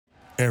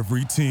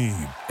Every team,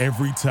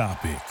 every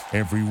topic,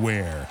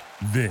 everywhere.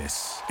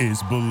 This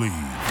is Believe.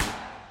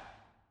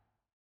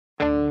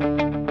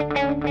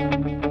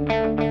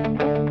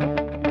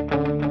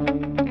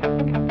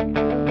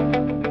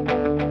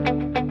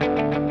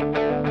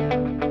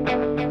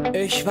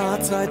 Ich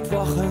warte seit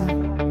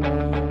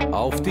Wochen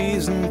auf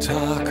diesen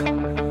Tag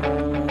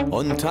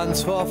und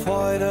tanz vor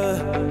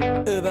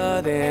Freude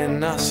über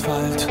den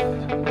Asphalt.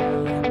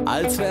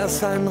 Als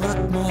wär's ein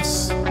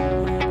Rhythmus,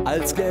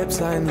 als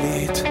gäb's ein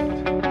Lied,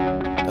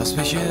 das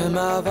mich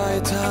immer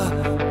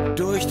weiter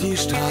durch die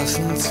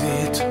Straßen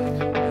zieht.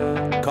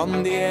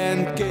 Komm dir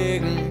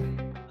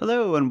entgegen.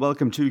 Hello and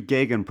welcome to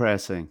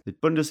Gegenpressing, the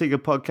Bundesliga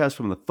podcast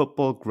from the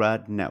Football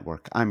Grad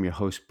Network. I'm your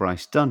host,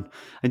 Bryce Dunn,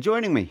 and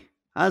joining me,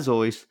 as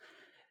always,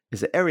 is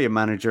the area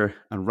manager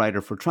and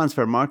writer for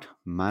Transfermarkt,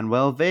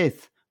 Manuel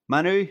Veith.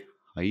 Manu,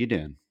 how you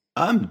doing?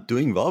 I'm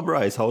doing well,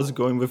 Bryce. How's it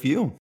going with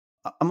you?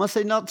 I must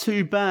say, not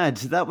too bad.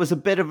 That was a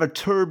bit of a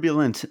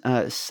turbulent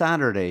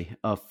Saturday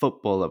of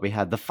football that we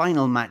had, the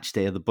final match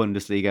day of the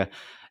Bundesliga.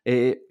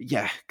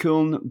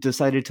 Köln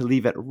decided to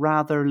leave it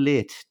rather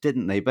late,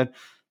 didn't they? But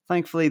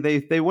thankfully,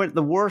 they weren't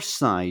the worst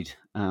side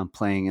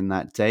playing in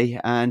that day.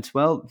 And,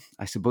 well,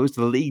 I suppose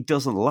the league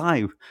doesn't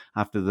lie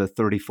after the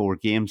 34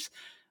 games.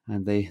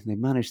 And they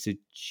managed to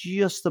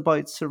just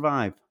about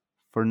survive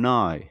for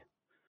now.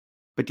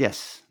 But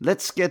yes,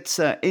 let's get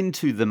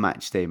into the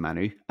match day,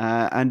 Manu.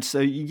 And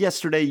so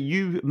yesterday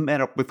you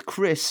met up with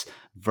Chris,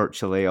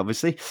 virtually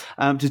obviously,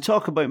 to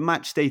talk about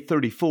match day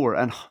 34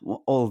 and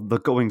all the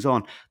goings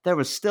on. There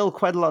was still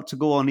quite a lot to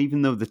go on,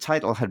 even though the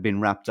title had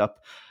been wrapped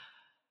up.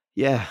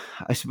 Yeah,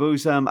 I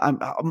suppose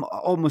I'm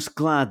almost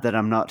glad that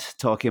I'm not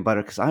talking about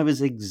it because I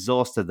was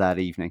exhausted that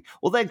evening.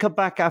 We'll then come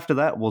back after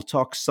that. We'll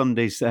talk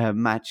Sunday's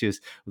matches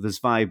with the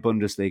Zwei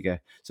Bundesliga.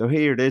 So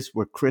here it is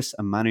where Chris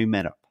and Manu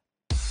met up.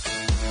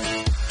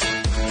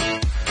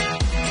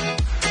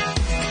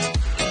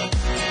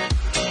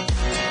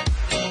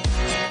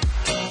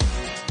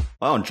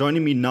 Wow,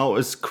 joining me now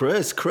is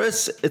Chris.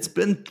 Chris, it's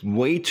been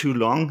way too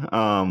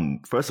long.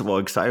 First of all,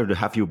 excited to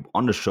have you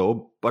on the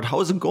show, but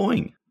how's it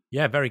going?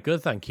 Yeah, very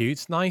good, thank you.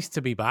 It's nice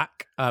to be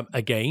back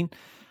again.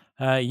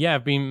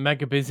 I've been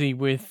mega busy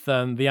with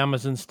the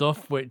Amazon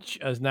stuff, which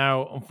has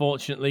now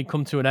unfortunately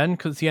come to an end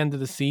because it's the end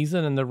of the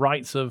season and the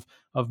rights have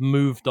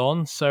moved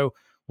on. So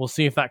we'll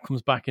see if that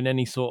comes back in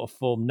any sort of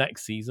form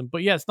next season.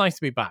 But yeah, it's nice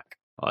to be back.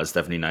 Oh, it's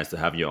definitely nice to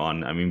have you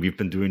on. I mean, we've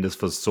been doing this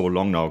for so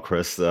long now,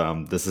 Chris.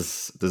 This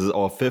is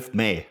our 5th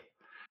May,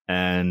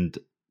 and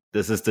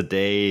this is the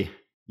day.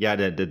 Yeah,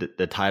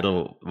 the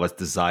title was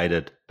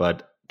decided,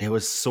 but there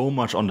was so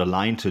much on the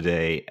line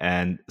today,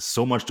 and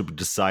so much to be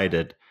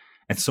decided,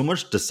 and so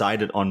much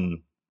decided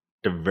on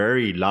the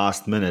very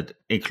last minute,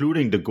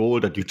 including the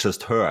goal that you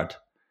just heard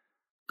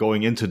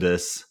going into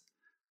this.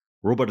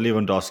 Robert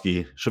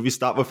Lewandowski. Should we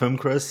start with him,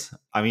 Chris?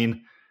 I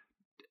mean,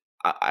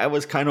 I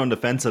was kind of on the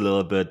fence a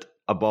little bit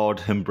about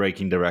him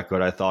breaking the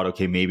record. I thought,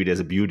 okay, maybe there's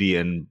a beauty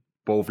in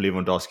both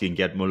Lewandowski and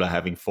Gerd Müller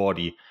having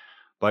 40.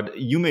 But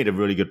you made a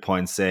really good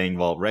point saying,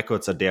 well,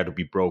 records are there to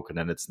be broken,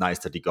 and it's nice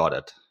that he got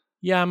it.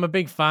 Yeah, I'm a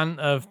big fan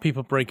of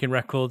people breaking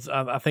records.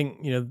 I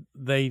think,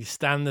 they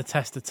stand the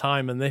test of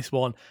time, and this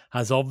one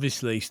has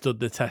obviously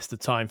stood the test of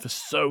time for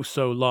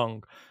so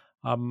long.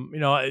 It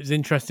was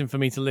interesting for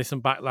me to listen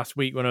back last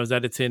week when I was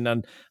editing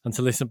and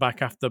to listen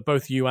back after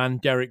both you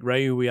and Derek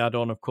Ray, who we had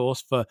on, of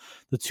course, for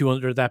the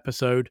 200th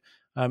episode,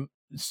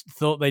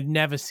 thought they'd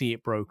never see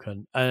it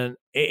broken. And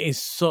it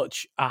is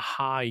such a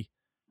high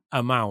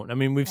amount. I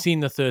mean, we've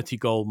seen the 30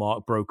 goal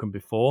mark broken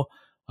before.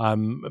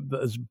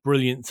 There's a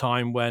brilliant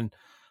time when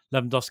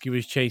Lewandowski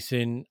was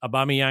chasing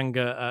Aubameyang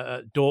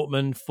at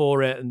Dortmund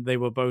for it, and they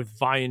were both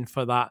vying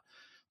for that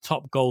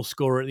top goal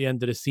scorer at the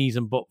end of the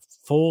season. But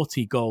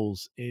 40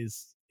 goals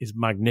is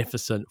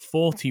magnificent.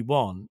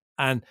 41,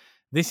 and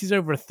this is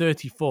over a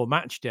 34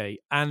 match day,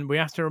 and we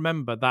have to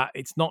remember that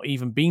it's not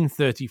even been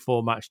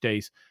 34 match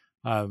days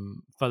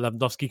for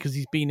Lewandowski because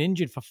he's been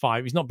injured for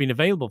 5. He's not been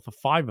available for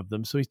 5 of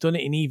them, so he's done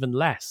it in even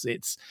less.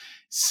 It's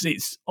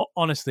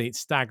honestly, it's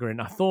staggering.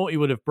 I thought he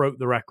would have broke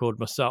the record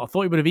myself. I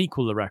thought he would have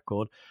equaled the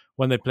record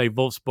when they played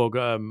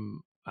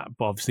Wolfsburg,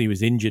 but obviously he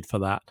was injured for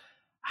that.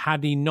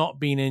 Had he not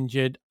been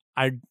injured,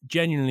 I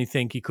genuinely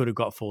think he could have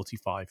got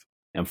 45.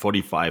 And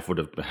 45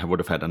 would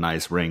have had a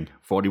nice ring.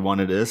 41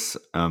 it is.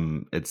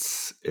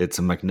 It's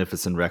a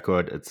magnificent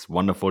record. It's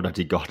wonderful that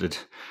he got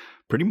it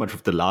pretty much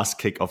with the last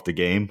kick of the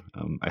game.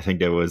 I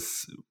think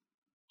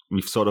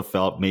we've sort of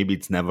felt maybe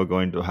it's never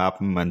going to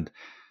happen. And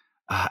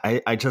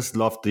I just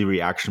loved the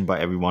reaction by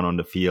everyone on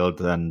the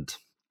field. And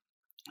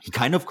he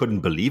kind of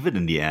couldn't believe it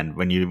in the end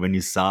when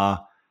you saw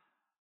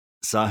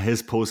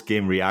his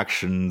post-game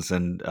reactions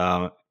and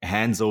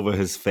hands over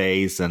his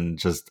face and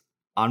just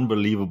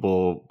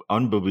unbelievable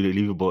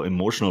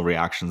emotional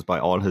reactions by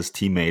all his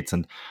teammates.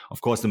 And of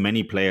course, the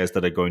many players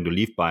that are going to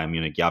leave Bayern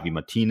Munich, Javi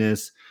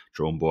Martinez,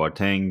 Jerome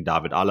Boateng,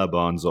 David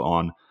Alaba, and so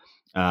on.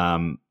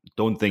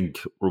 Don't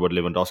think Robert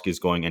Lewandowski is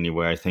going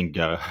anywhere. I think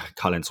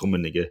Karl-Heinz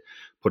Rummenigge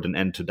put an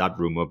end to that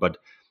rumor. But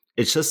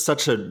it's just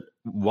such a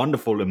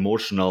wonderful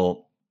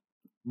emotional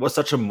was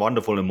such a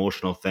wonderful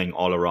emotional thing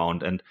all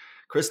around. And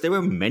Chris, there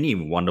were many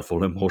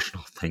wonderful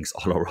emotional things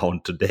all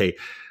around today.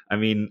 I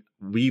mean,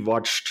 we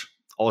watched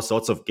all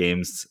sorts of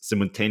games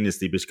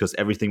simultaneously because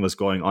everything was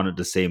going on at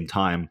the same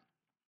time.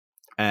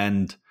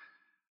 And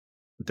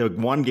the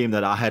one game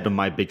that I had on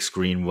my big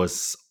screen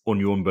was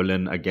Union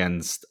Berlin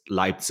against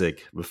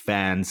Leipzig with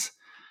fans.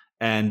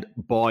 And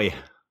boy,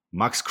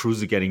 Max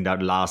Kruse getting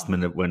that last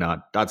minute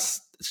winner.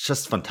 It's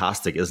just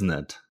fantastic, isn't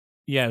it?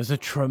 Yeah, it was a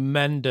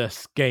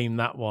tremendous game,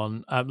 that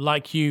one.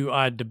 Like you,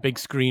 I had the big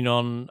screen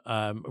on.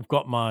 I've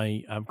got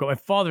my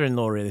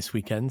father-in-law here this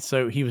weekend,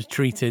 so he was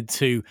treated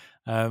to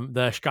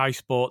the Sky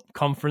Sport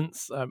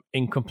conference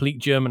in complete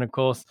German, of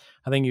course.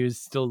 I think he was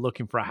still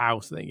looking for a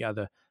house. I think he had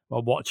a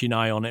watching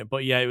eye on it,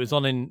 but yeah, it was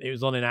on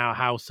in our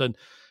house, and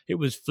it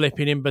was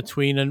flipping in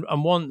between.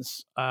 And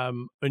once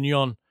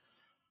Union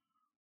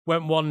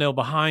went 1-0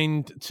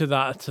 behind to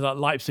that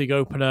Leipzig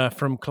opener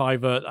from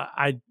Kluivert,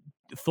 I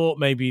thought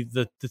maybe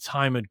the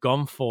time had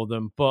gone for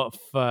them. But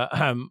for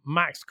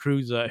Max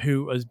Kruse,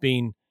 who has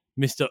been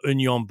Mr.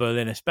 Union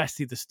Berlin,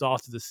 especially at the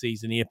start of the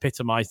season, he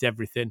epitomized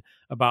everything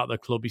about the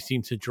club. He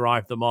seemed to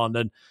drive them on.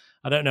 And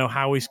I don't know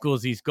how he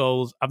scores these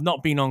goals. I've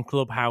not been on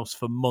Clubhouse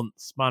for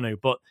months, Manu,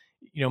 but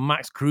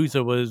Max Kruse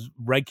was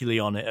regularly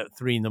on it at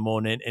 3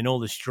 a.m. in all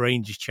the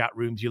strangest chat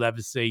rooms you'll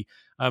ever see.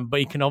 But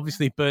he can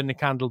obviously burn the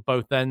candle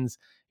both ends.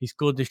 He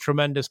scored this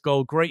tremendous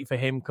goal. Great for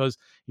him because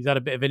he's had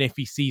a bit of an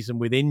iffy season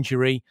with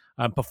injury.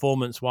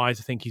 Performance-wise,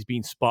 I think he's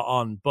been spot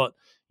on. But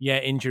yeah,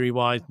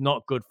 injury-wise,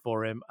 not good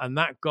for him. And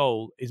that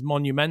goal is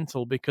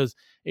monumental because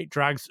it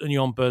drags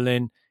Union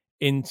Berlin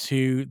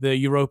into the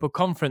Europa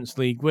Conference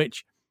League,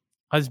 which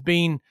has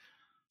been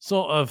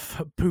sort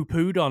of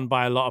poo-pooed on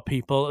by a lot of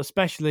people,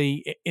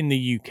 especially in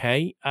the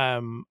UK,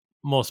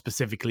 more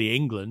specifically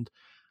England.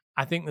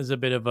 I think there's a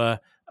bit of an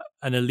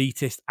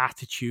elitist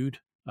attitude,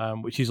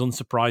 which is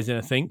unsurprising,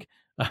 I think.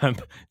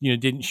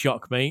 Didn't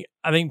shock me.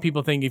 I think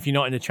people think if you're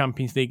not in the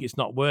Champions League, it's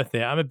not worth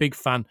it. I'm a big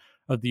fan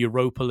of the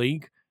Europa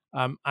League,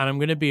 and I'm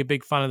going to be a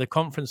big fan of the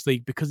Conference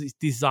League because it's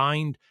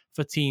designed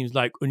for teams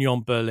like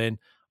Union Berlin,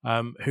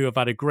 who have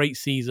had a great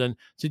season,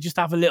 to just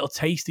have a little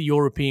taste of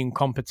European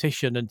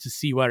competition and to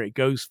see where it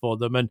goes for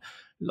them. And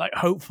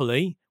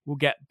hopefully we'll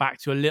get back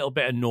to a little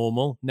bit of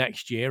normal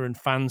next year and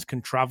fans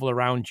can travel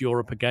around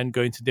Europe again,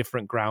 going to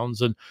different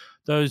grounds. And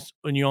those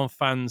Union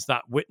fans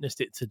that witnessed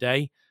it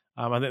today,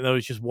 I think there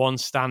was just one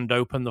stand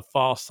open, the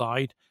far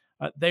side.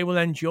 They will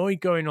enjoy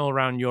going all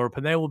around Europe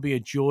and there will be a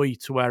joy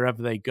to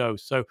wherever they go.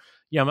 So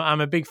yeah,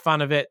 I'm a big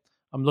fan of it.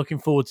 I'm looking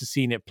forward to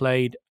seeing it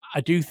played. I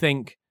do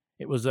think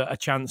it was a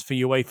chance for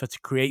UEFA to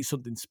create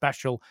something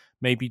special,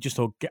 maybe just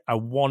a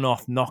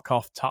one-off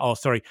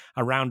knockoff,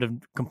 a round of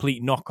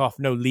complete knockoff,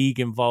 no league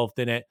involved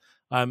in it.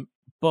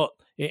 But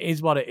it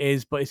is what it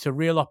is. But it's a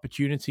real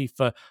opportunity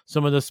for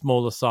some of the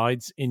smaller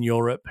sides in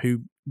Europe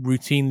who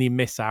routinely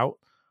miss out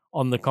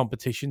on the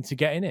competition to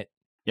get in it.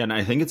 Yeah, and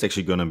I think it's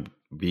actually going to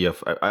be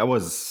I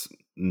was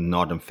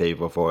not in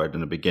favor for it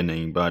in the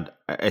beginning, but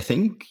I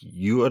think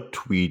your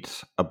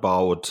tweet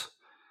about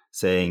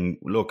saying,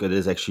 look, it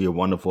is actually a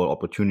wonderful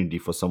opportunity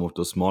for some of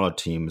those smaller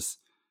teams,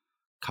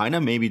 kind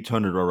of maybe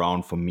turned it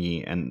around for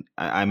me. And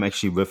I'm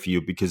actually with you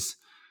because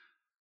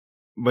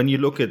when you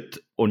look at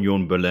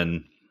Union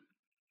Berlin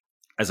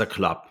as a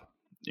club,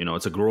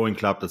 it's a growing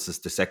club. This is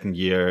the second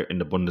year in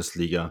the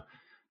Bundesliga.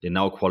 They're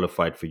now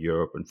qualified for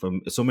Europe. And for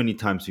so many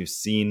times we've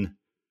seen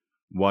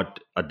what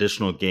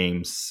additional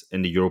games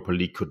in the Europa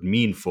League could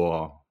mean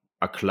for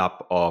a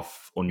club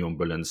of Union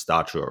Berlin's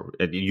stature.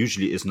 It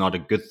usually is not a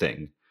good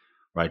thing.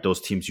 Right,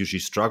 those teams usually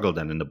struggle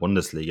then in the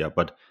Bundesliga.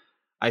 But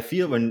I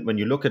feel when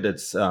you look at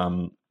its,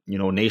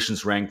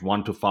 nations ranked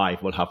 1 to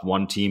 5 will have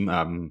one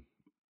team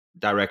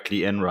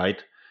directly in,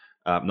 right?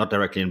 Not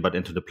directly in, but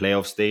into the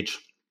playoff stage.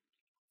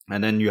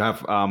 And then you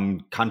have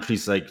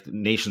countries like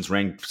nations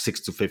ranked 6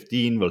 to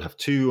 15 will have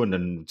 2, and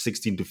then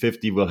 16 to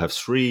 50 will have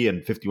 3,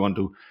 and 51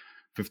 to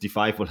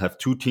 55 will have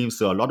 2 teams.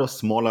 So a lot of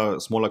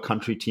smaller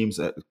country teams,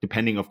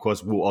 depending, of course,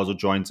 who also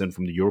joins in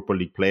from the Europa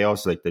League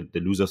playoffs, like the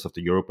losers of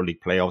the Europa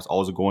League playoffs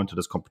also go into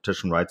this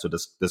competition, right? So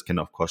this can,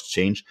 of course,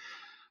 change.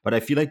 But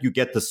I feel like you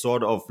get the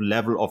sort of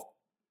level of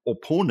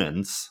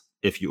opponents,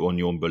 if you're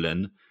Union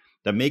Berlin,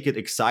 that make it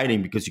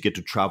exciting because you get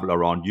to travel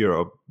around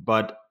Europe,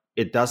 but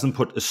it doesn't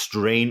put a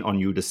strain on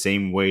you the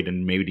same way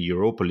than maybe the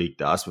Europa League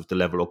does with the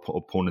level of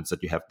opponents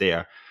that you have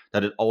there,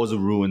 that it also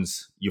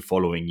ruins your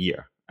following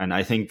year. And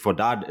I think for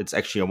that, it's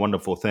actually a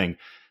wonderful thing.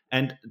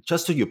 And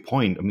just to your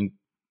point, I mean,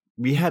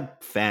 we had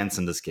fans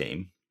in this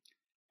game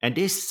and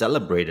they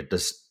celebrated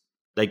this,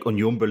 like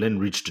Union Berlin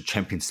reached the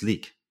Champions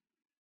League.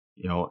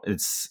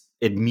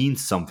 It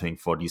means something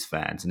for these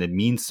fans, and it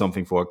means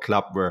something for a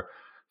club where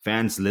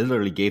fans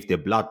literally gave their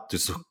blood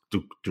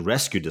to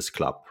rescue this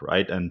club,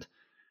 right? And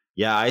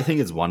yeah, I think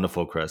it's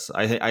wonderful, Chris.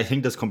 I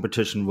think this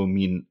competition will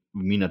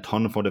mean a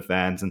ton for the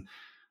fans. And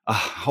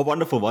how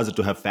wonderful was it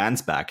to have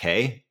fans back,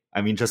 hey?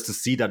 I mean, just to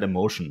see that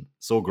emotion,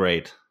 so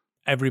great.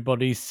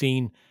 Everybody's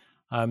seen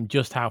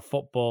just how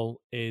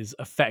football is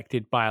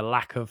affected by a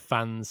lack of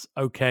fans.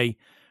 Okay,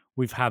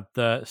 we've had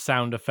the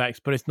sound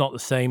effects, but it's not the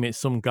same. It's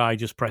some guy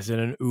just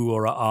pressing an ooh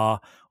or a ah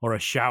or a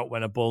shout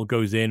when a ball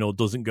goes in or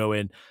doesn't go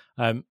in.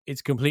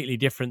 It's completely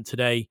different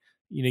today.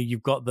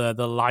 You've got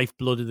the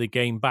lifeblood of the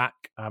game back.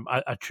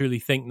 I truly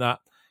think that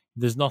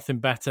there's nothing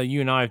better.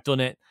 You and I have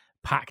done it,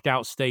 packed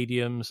out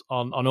stadiums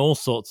on all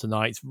sorts of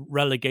nights.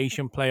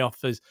 Relegation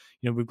playoffs,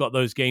 we've got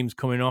those games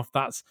coming off.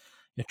 That's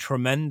a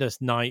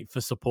tremendous night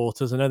for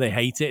supporters. I know they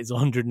hate it. It's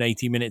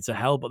 180 minutes of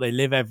hell, but they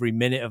live every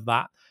minute of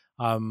that.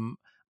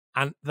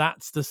 And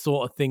that's the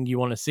sort of thing you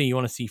want to see. You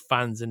want to see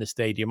fans in the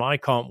stadium. I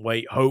can't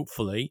wait,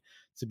 hopefully,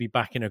 to be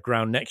back in a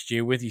ground next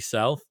year with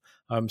yourself,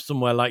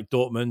 somewhere like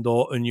Dortmund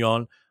or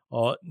Union,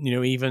 or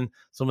even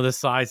some of the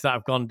sides that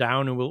have gone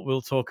down, and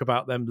we'll talk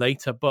about them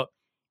later. But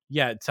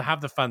yeah, to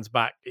have the fans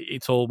back,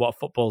 it's all what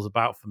football's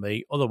about for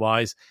me.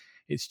 Otherwise,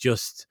 it's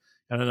just,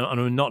 and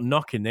I'm not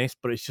knocking this,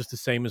 but it's just the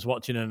same as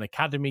watching an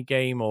academy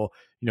game or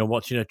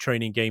watching a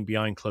training game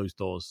behind closed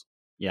doors.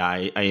 Yeah,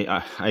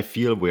 I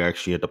feel we're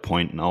actually at the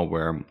point now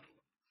where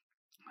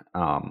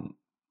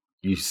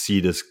you see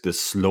this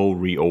slow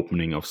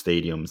reopening of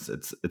stadiums.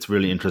 It's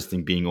really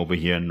interesting being over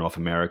here in North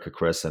America,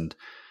 Chris, and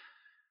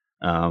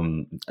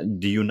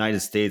the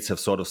United States have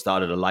sort of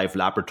started a live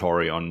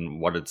laboratory on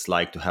what it's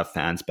like to have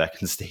fans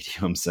back in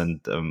stadiums,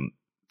 and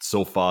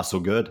so far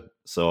so good.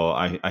 So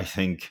I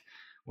think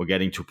we're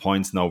getting to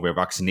points now where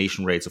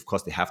vaccination rates, of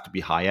course, they have to be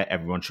higher.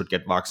 Everyone should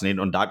get vaccinated.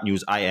 On that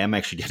news, I am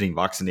actually getting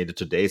vaccinated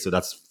today, so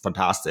that's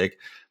fantastic.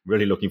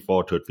 Really looking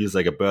forward to it. Feels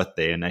like a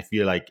birthday, and I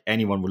feel like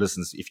anyone who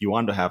listens, if you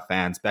want to have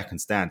fans back in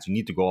stands, you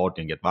need to go out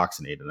and get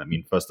vaccinated. I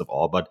mean, first of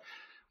all, but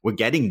we're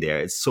getting there.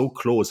 It's so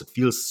close. It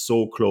feels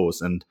so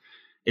close, and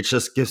it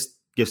just gives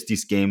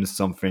these games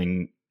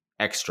something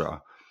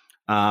extra.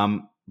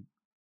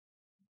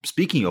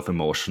 Speaking of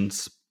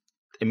emotions,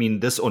 I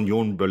mean, this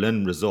Union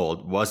Berlin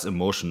result was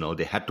emotional.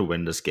 They had to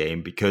win this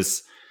game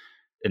because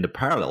in the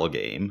parallel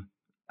game,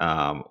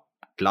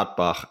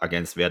 Gladbach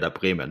against Werder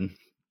Bremen,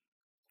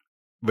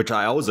 which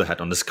I also had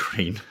on the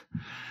screen,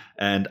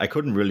 and I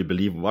couldn't really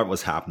believe what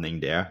was happening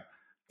there.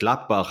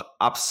 Gladbach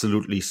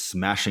absolutely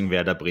smashing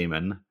Werder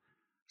Bremen,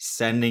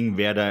 sending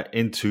Werder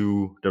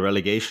into the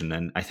relegation.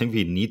 And I think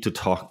we need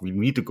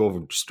to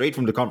go straight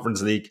from the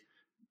Conference League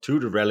to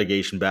the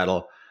relegation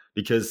battle,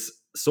 because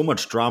so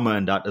much drama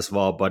in that as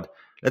well. But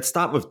let's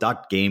start with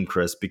that game,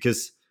 Chris,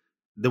 because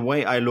the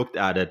way I looked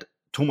at it,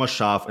 Thomas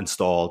Schaaf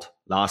installed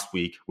last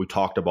week. We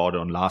talked about it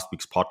on last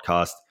week's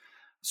podcast,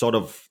 sort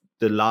of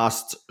the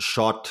last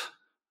shot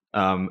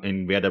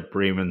in Werder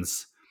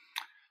Bremen's,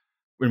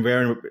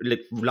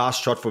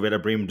 last shot for Werder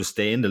Bremen to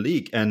stay in the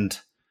league. And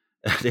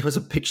there was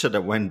a picture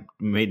that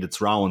made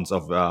its rounds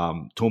of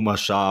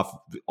Thomas Schaaf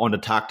on the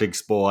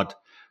tactics board,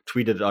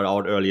 tweeted it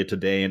out earlier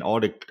today, and all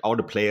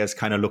the players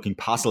kind of looking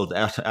puzzled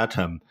at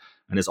him.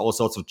 And there's all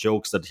sorts of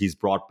jokes that he's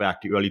brought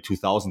back the early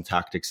 2000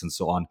 tactics and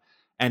so on.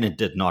 And it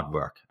did not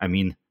work. I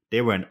mean,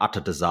 they were an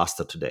utter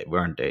disaster today,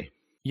 weren't they?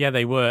 Yeah,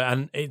 they were.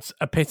 And it's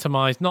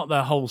epitomized, not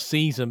their whole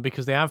season,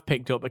 because they have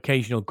picked up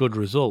occasional good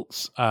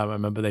results. I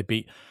remember they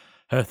beat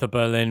Hertha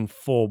Berlin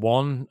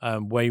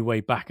 4-1 way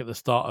back at the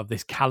start of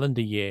this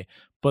calendar year.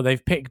 But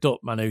they've picked up,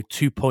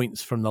 2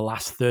 points from the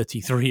last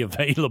 33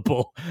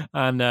 available.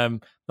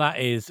 And that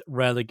is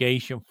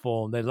relegation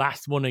form. They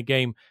last won a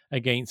game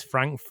against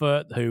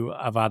Frankfurt, who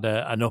have had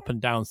an up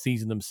and down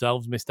season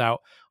themselves, missed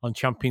out on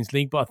Champions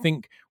League. But I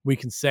think we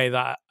can say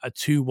that a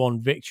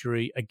 2-1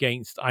 victory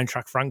against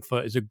Eintracht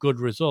Frankfurt is a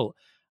good result.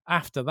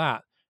 After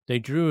that, they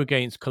drew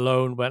against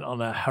Cologne, went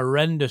on a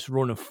horrendous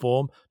run of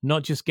form,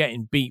 not just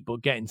getting beat,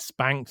 but getting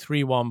spanked.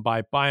 3-1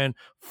 by Bayern,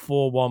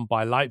 4-1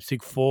 by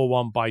Leipzig,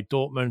 4-1 by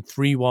Dortmund,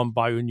 3-1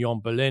 by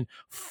Union Berlin,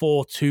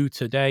 4-2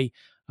 today.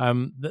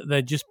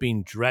 They're just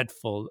been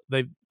dreadful.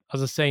 They,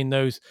 as I say, in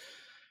those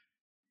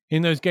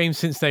games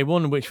since they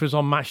won, which was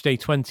on match day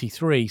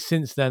 23,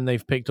 since then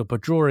they've picked up a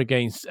draw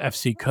against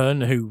FC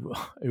Köln,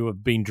 who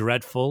have been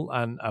dreadful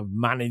and have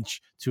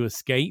managed to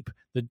escape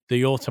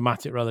the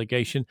automatic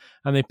relegation.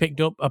 And they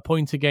picked up a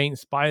point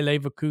against Bayer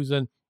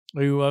Leverkusen,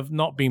 who have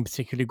not been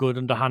particularly good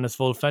under Hannes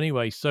Wolf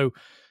anyway. So,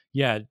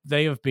 yeah,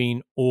 they have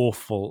been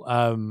awful.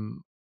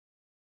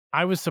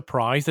 I was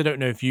surprised, I don't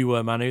know if you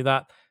were, Manu,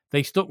 that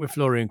they stuck with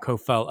Florian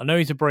Kohfeldt. I know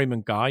he's a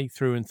Bremen guy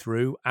through and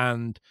through,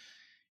 and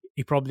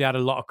he probably had a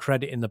lot of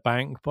credit in the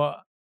bank, but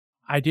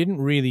I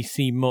didn't really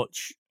see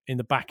much in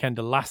the back end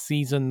of last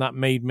season that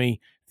made me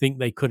think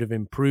they could have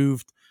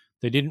improved.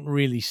 They didn't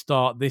really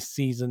start this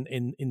season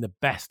in the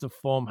best of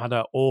form, had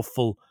an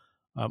awful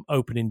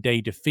opening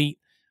day defeat,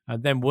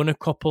 and then won a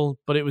couple,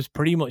 but it was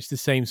pretty much the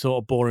same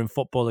sort of boring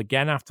football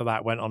again. After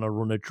that, went on a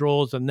run of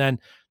draws, and then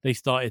they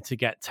started to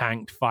get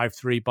tanked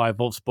 5-3 by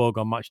Wolfsburg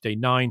on match day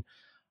 9.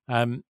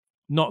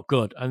 Not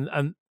good,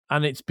 and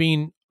it's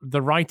been,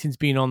 the writing's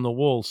been on the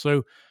wall.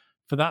 So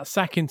for that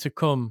second to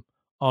come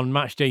on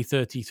match day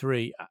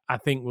 33, I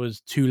think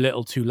was too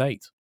little too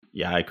late.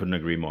 Yeah, I couldn't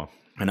agree more.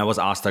 And I was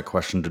asked that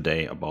question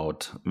today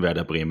about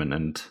Werder Bremen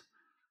and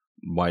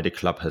why the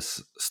club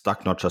has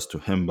stuck not just to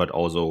him, but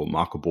also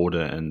Marco Bode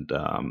and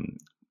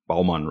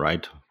Baumann,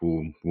 right,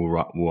 who were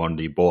on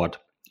the board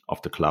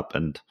of the club.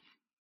 And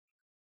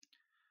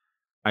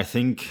I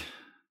think,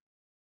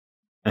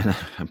 and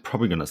I'm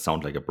probably going to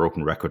sound like a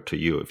broken record to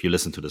you. If you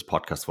listen to this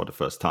podcast for the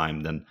first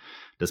time, then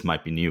this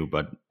might be new.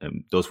 But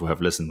those who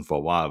have listened for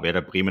a while,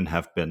 Werder Bremen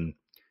have been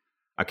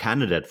a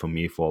candidate for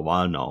me for a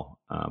while now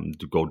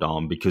to go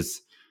down,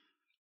 because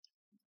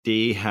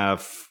they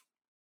have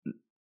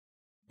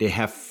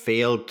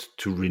failed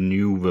to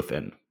renew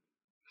within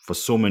for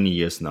so many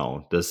years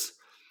now. This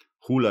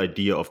whole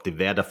idea of the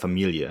Werder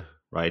Familie,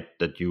 right?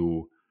 That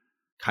you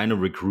kind of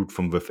recruit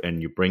from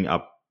within, you bring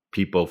up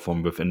people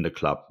from within the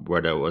club,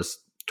 where there was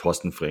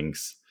Thorsten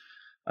Frings,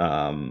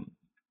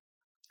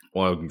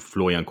 or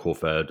Florian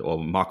Kohfeldt, or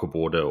Marco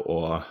Bode,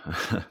 or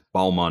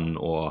Baumann,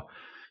 or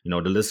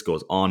the list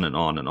goes on and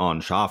on and on.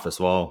 Schaaf as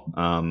well.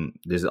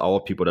 These are all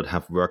people that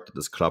have worked at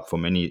this club for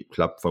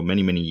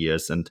many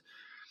years, and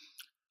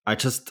I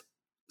just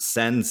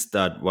sense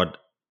that what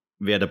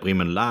Werder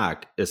Bremen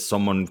lack is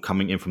someone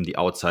coming in from the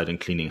outside and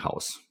cleaning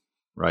house,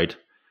 right?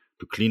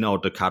 To clean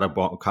out the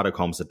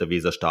catacombs at the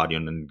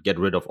Weserstadion and get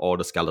rid of all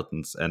the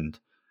skeletons and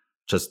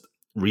just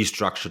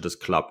restructure this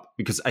club.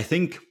 Because I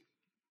think,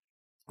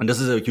 and this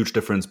is a huge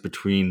difference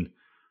between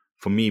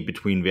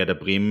Werder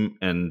Bremen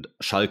and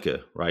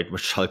Schalke, right? Where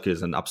Schalke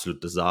is an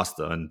absolute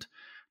disaster and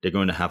they're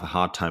going to have a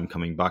hard time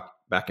coming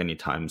back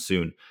anytime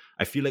soon.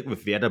 I feel like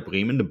with Werder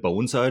Bremen, the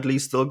bones are at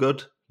least still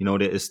good.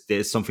 There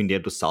is something there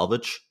to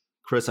salvage.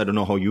 Chris, I don't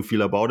know how you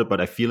feel about it,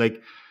 but I feel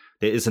like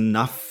there is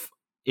enough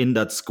in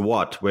that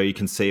squad where you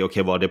can say,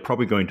 okay, well, they're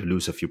probably going to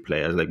lose a few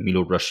players, like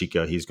Milot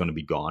Rashica, he's going to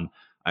be gone.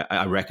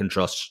 I reckon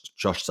Josh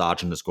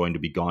Sargent is going to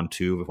be gone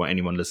too. For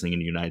anyone listening in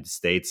the United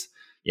States,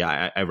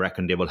 yeah, I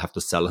reckon they will have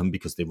to sell him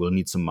because they will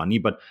need some money.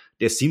 But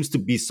there seems to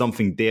be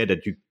something there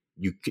that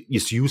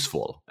is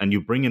useful, and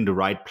you bring in the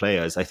right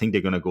players. I think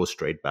they're going to go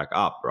straight back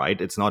up,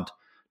 right? It's not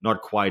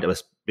quite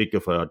as big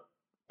of a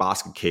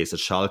basket case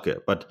as Schalke,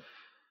 but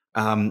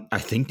I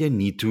think they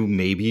need to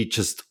maybe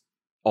just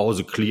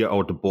also clear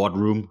out the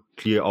boardroom,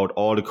 clear out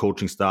all the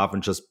coaching staff,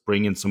 and just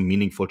bring in some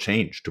meaningful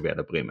change to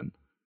Werder Bremen.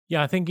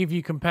 Yeah, I think if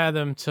you compare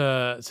them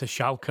to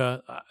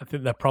Schalke, I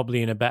think they're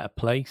probably in a better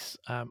place.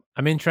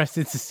 I'm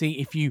interested to see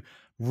if you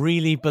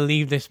really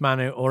believe this,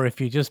 Manu, or if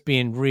you're just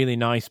being really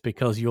nice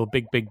because your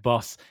big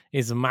boss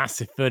is a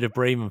massive Werder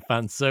Bremen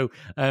fan. So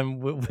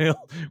we'll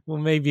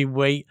maybe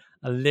wait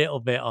a little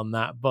bit on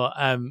that. But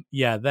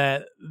yeah,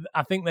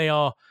 I think they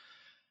are.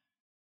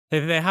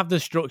 They have the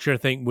structure, I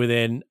think,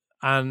 within,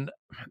 and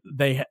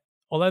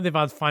although they've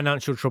had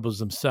financial troubles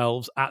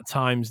themselves, at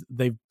times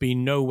they've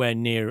been nowhere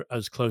near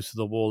as close to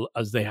the wall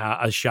as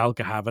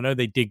Schalke have. I know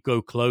they did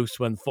go close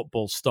when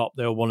football stopped.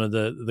 They were one of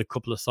the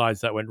couple of sides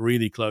that went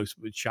really close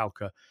with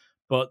Schalke.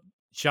 But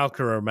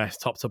Schalke are a mess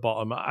top to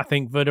bottom. I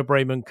think Werder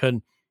Bremen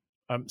can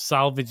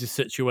salvage the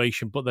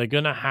situation, but they're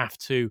going to have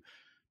to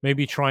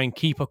maybe try and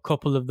keep a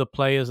couple of the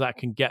players that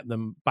can get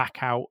them back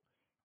out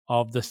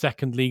of the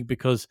second league,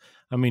 because,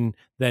 I mean,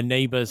 their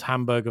neighbours,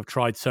 Hamburg, have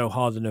tried so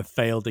hard and have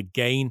failed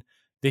again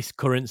this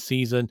current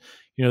season.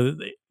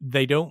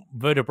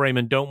 Werder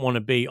Bremen don't want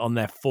to be on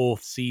their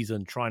fourth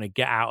season trying to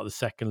get out of the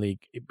second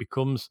league. It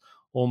becomes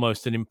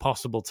almost an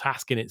impossible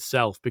task in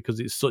itself because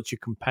it's such a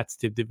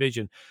competitive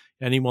division.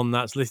 Anyone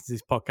that's listened to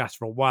this podcast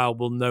for a while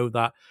will know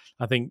that.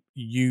 I think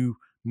you,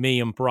 me,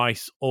 and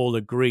Bryce all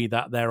agree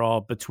that there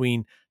are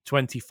between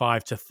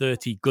 25 to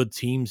 30 good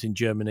teams in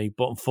Germany,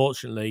 but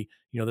unfortunately,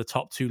 the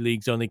top two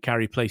leagues only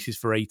carry places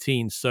for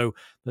 18. So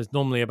there's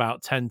normally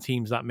about 10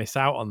 teams that miss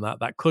out on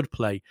that could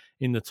play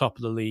in the top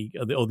of the league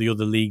or the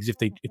other leagues if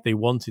they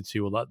wanted to,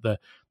 or like the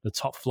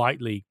top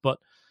flight league. But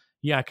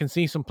yeah, I can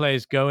see some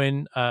players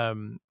going.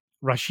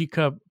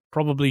 Rashica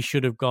probably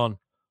should have gone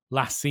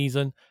last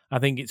season. I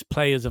think it's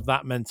players of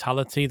that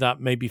mentality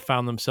that maybe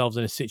found themselves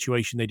in a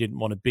situation they didn't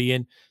want to be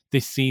in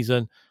this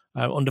season.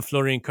 Under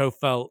Florian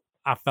Kohfeldt,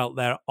 I felt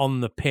their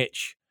on the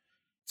pitch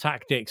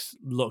tactics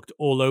looked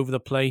all over the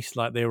place,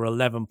 like they were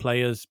 11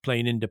 players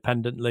playing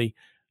independently,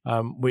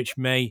 which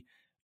may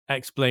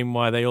explain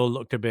why they all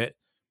looked a bit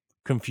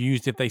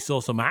confused if they saw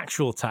some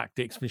actual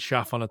tactics from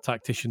Schaaf on a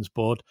tactician's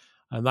board.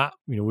 And that,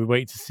 we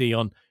wait to see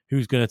on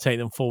who's going to take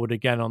them forward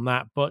again on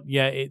that. But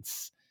yeah,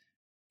 it's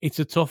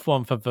a tough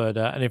one for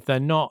Werder, and if they're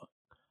not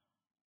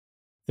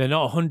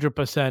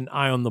 100%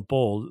 eye on the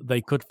ball,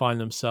 they could find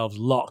themselves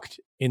locked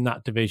in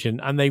that division,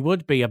 and they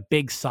would be a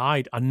big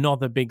side,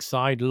 another big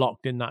side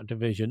locked in that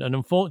division. And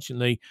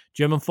unfortunately,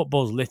 German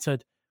football's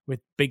littered with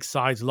big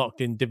sides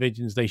locked in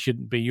divisions they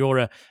shouldn't be. You're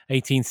a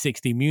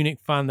 1860 Munich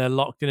fan, they're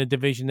locked in a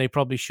division they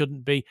probably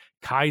shouldn't be.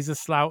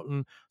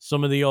 Kaiserslautern,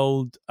 some of the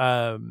old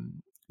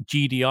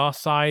GDR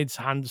sides,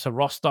 Hansa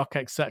Rostock,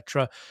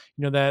 etc.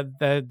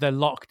 They're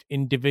locked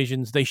in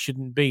divisions they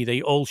shouldn't be.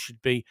 They all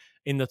should be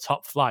in the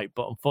top flight,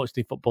 but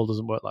unfortunately, football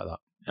doesn't work like that.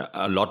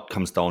 A lot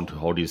comes down to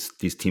how these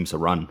teams are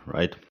run,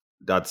 right?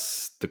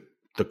 That's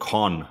the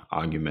con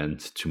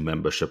argument to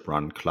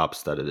membership-run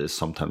clubs, that it is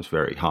sometimes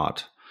very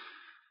hard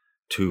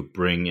to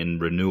bring in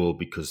renewal,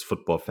 because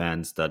football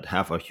fans that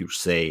have a huge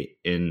say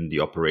in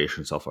the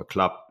operations of a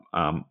club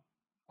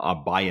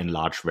are by and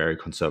large very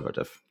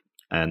conservative.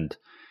 And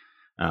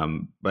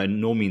By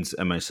no means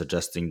am I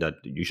suggesting that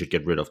you should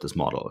get rid of this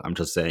model. I'm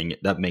just saying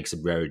that makes it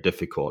very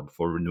difficult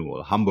for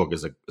renewal. Hamburg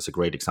is a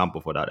great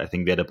example for that. I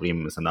think Werder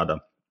Bremen is another.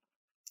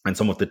 And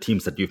some of the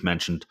teams that you've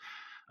mentioned,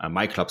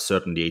 my club,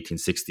 certainly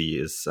 1860,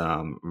 is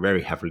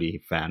very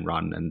heavily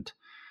fan-run. And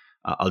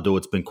although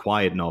it's been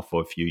quiet now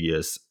for a few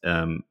years,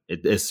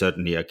 it is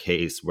certainly a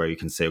case where you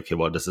can say, okay,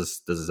 well, this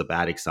is a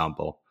bad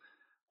example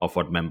of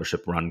what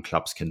membership-run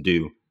clubs can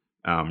do,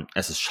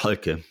 as is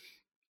Schalke.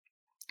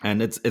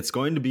 And it's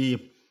going to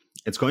be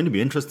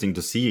interesting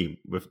to see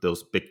with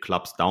those big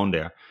clubs down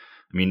there.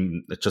 I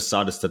mean, I just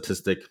saw the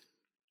statistic.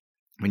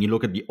 When you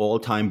look at the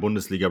all-time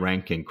Bundesliga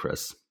ranking,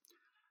 Chris,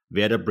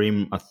 Werder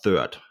Bremen a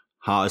third,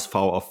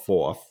 HSV a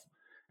fourth,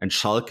 and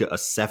Schalke a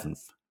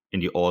seventh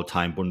in the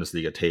all-time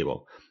Bundesliga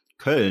table.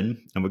 Köln,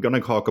 and we're going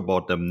to talk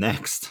about them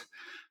next,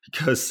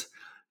 because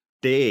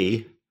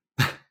they,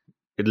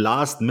 at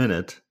last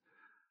minute,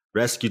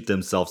 rescued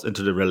themselves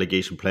into the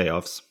relegation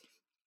playoffs.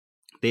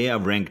 They are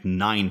ranked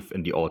 9th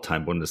in the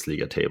all-time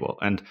Bundesliga table.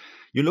 And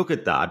you look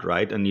at that,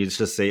 right? And you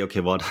just say, okay,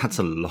 well, that's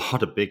a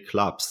lot of big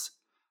clubs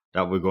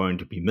that we're going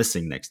to be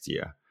missing next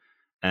year.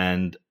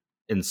 And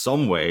in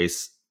some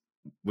ways,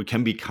 we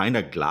can be kind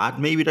of glad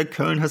maybe that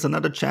Köln has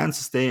another chance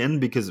to stay in,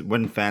 because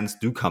when fans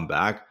do come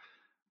back,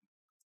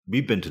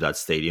 we've been to that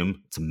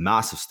stadium. It's a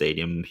massive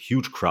stadium,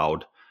 huge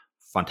crowd,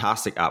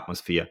 fantastic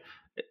atmosphere.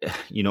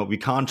 You know, we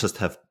can't just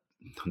have,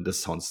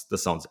 this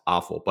sounds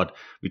awful, but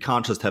we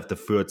can't just have the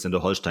Fürths and the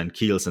Holstein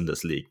Kiels in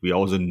this league. We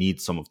also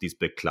need some of these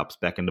big clubs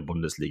back in the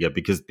Bundesliga,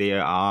 because they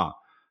are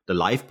the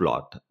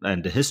lifeblood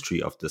and the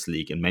history of this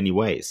league in many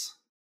ways.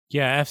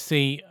 Yeah,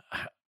 FC,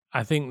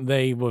 I think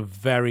they were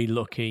very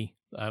lucky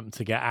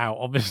to get out.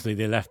 Obviously,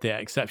 they left it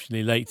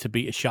exceptionally late to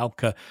beat a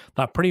Schalke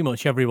that pretty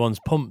much everyone's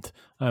pumped,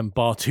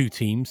 bar two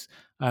teams.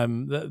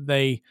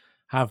 They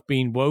have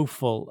been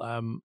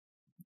woeful.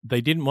 They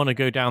didn't want to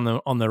go down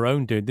on their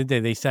own, did they?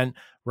 They sent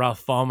Ralph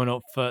Farman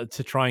up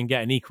to try and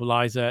get an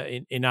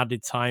equaliser in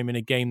added time in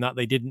a game that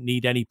they didn't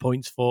need any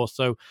points for.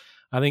 So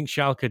I think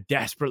Schalke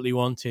desperately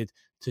wanted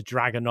to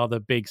drag another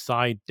big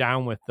side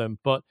down with them.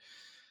 But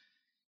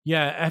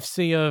yeah,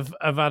 FC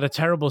have had a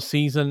terrible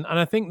season. And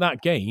I think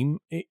that game,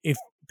 if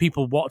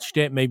people watched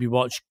it, maybe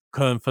watched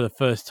Köln for the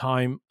first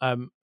time, it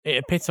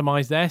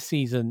epitomised their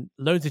season.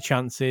 Loads of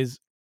chances,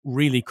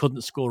 really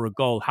couldn't score a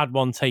goal. Had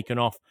one taken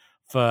off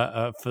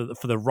for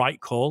the right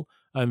call,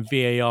 and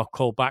VAR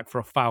called back for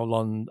a foul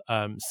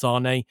on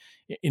Sane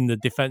in the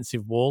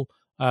defensive wall.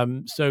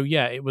 So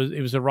yeah, it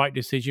was a right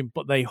decision,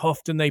 but they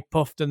huffed and they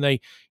puffed and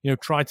they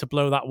tried to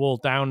blow that wall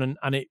down,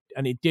 and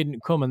it didn't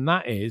come, and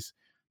that is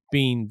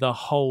been the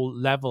whole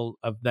level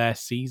of their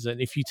season.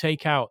 If you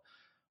take out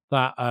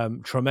that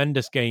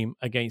tremendous game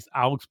against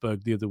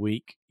Augsburg the other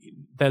week,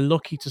 they're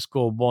lucky to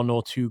score 1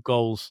 or 2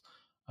 goals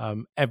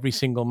every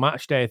single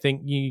match day. I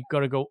think you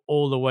got to go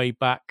all the way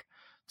back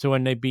to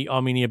when they beat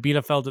Arminia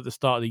Bielefeld at the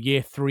start of the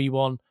year,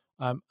 3-1.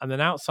 And then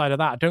outside of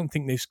that, I don't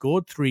think they've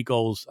scored 3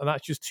 goals, and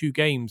that's just 2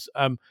 games.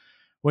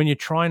 When you're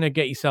trying to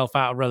get yourself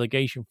out of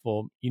relegation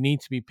form, you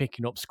need to be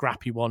picking up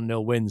scrappy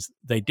 1-0 wins.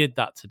 They did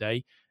that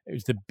today. It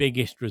was the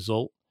biggest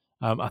result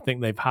I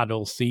think they've had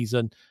all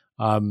season.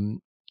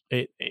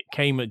 It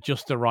came at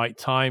just the right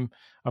time.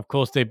 Of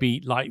course, they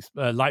beat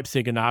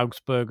Leipzig and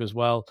Augsburg as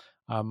well,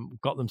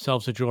 got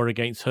themselves a draw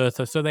against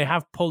Hertha. So they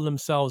have pulled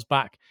themselves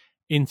back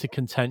into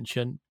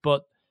contention,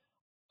 but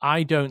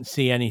I don't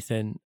see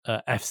anything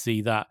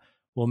FC that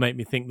will make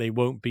me think they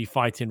won't be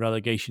fighting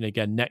relegation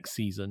again next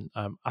season.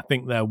 I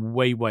think they're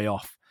way, way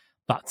off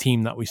that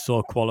team that we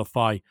saw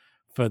qualify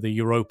for the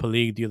Europa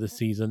League the other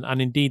season.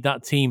 And indeed,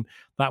 that team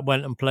that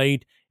went and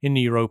played in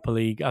the Europa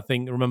League, I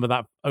think, remember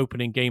that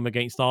opening game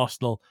against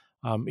Arsenal,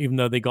 even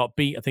though they got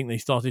beat, I think they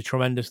started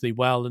tremendously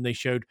well and they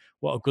showed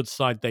what a good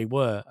side they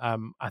were.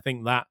 I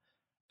think that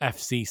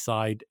FC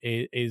side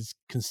is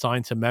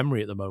consigned to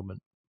memory at the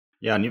moment.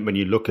 Yeah, and when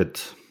you look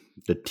at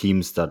the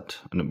teams that,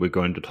 and we're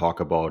going to talk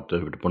about the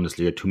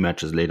Bundesliga 2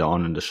 matches later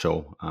on in the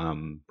show,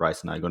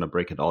 Bryce and I are going to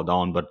break it all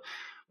down, but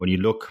when you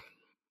look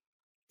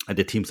at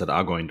the teams that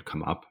are going to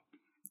come up,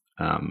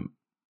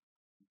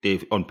 they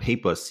on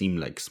paper seem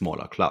like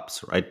smaller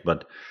clubs, right?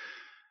 But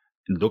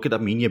look at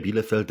Arminia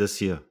Bielefeld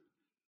this year.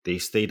 They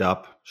stayed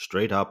up,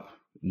 straight up.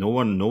 No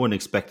one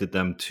expected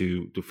them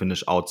to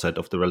finish outside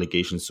of the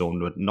relegation zone.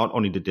 But not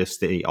only did they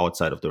stay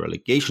outside of the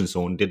relegation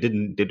zone, they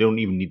don't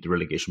even need the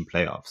relegation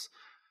playoffs.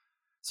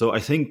 So I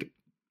think,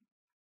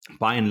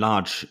 by and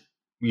large,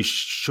 you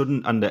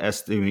shouldn't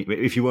underestimate.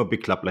 If you were a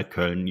big club like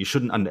Köln, you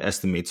shouldn't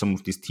underestimate some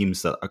of these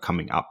teams that are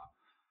coming up,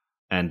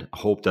 and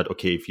hope that,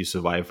 okay, if you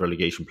survive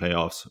relegation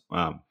playoffs,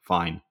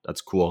 fine,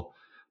 that's cool.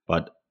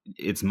 But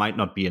it might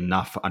not be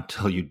enough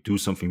until you do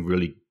something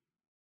really,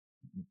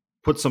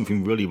 put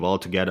something really well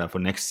together for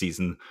next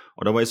season.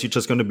 Otherwise, you're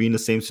just going to be in the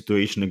same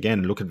situation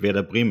again. Look at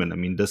Werder Bremen. I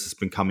mean, this has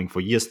been coming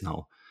for years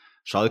now.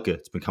 Schalke,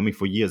 it's been coming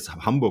for years.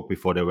 Hamburg,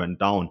 before they went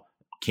down,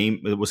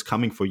 it was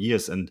coming for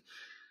years. And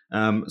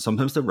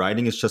sometimes the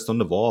writing is just on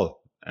the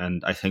wall.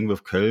 And I think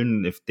with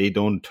Köln, if they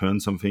don't turn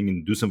something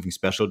and do something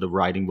special, the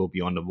writing will be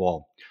on the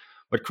wall.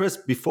 But Chris,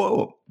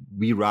 before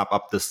we wrap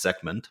up this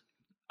segment,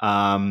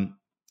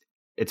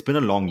 it's been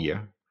a long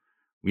year.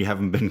 We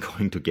haven't been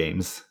going to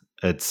games.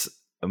 It's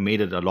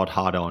made it a lot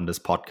harder on this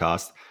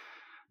podcast.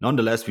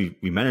 Nonetheless, we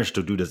managed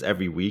to do this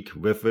every week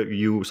with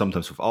you,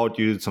 sometimes without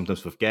you,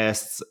 sometimes with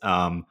guests.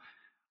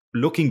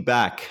 Looking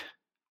back,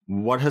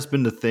 what has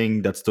been the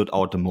thing that stood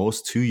out the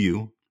most to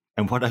you?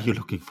 And what are you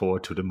looking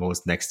forward to the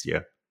most next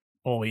year?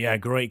 Oh, yeah,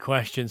 great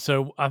question.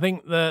 So I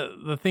think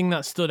the thing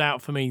that stood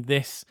out for me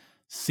this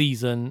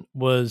season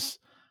was,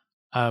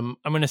 I'm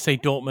going to say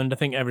Dortmund. I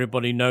think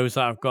everybody knows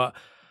that I've got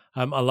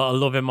a lot of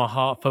love in my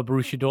heart for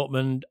Borussia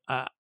Dortmund.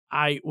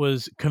 I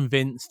was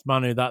convinced,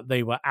 Manu, that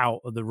they were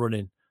out of the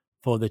running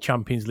for the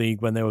Champions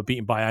League when they were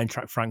beaten by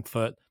Eintracht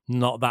Frankfurt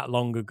not that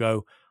long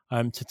ago.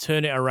 To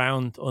turn it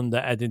around under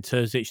Edin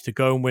Terzic, to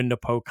go and win the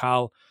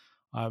Pokal,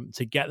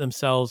 to get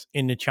themselves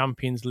in the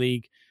Champions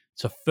League,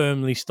 to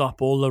firmly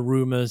stop all the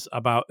rumours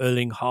about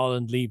Erling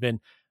Haaland leaving,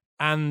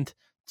 and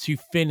to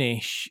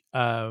finish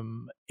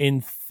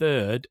in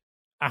third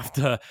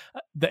after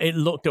it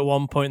looked at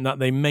one point that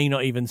they may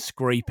not even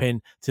scrape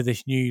in to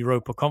this new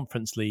Europa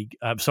Conference League.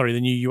 The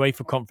new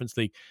UEFA Conference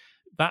League.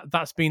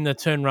 That's been the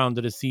turnaround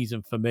of the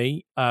season for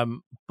me.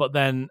 But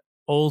then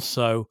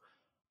also,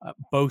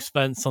 both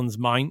Svensson's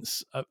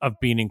Mainz have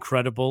been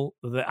incredible.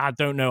 I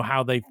don't know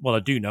how I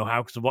do know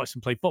how because I've watched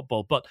them play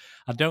football, but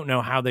I don't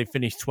know how they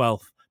finished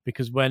 12th,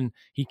 because when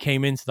he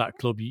came into that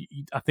club,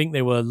 I think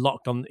they were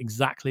locked on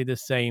exactly the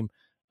same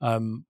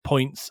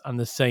points and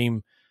the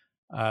same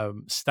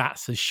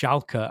stats as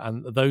Schalke,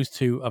 and those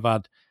two have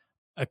had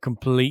a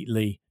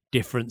completely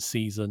different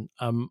season.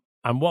 And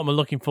what I'm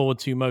looking forward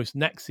to most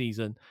next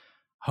season,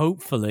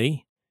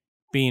 hopefully,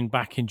 being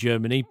back in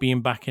Germany,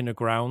 being back in the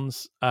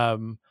grounds.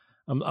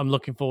 I'm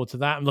looking forward to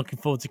that. I'm looking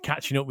forward to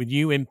catching up with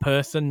you in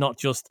person, not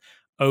just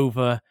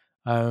over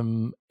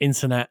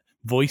internet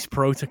voice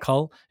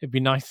protocol. It'd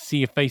be nice to see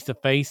you face to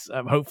face,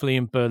 hopefully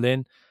in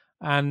Berlin.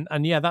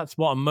 And yeah, that's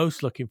what I'm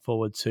most looking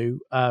forward to.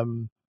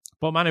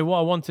 But Manu, what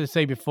I wanted to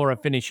say before I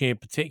finish here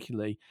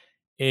particularly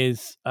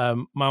is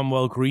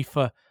Manuel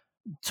Greifer,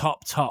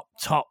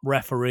 top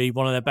referee,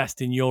 one of the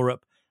best in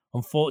Europe,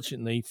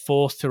 unfortunately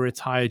forced to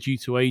retire due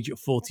to age at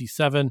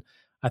 47.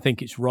 I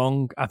think it's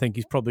wrong. I think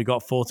he's probably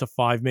got 4 to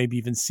 5, maybe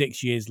even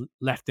 6 years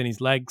left in his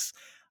legs.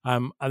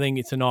 I think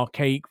it's an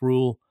archaic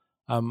rule.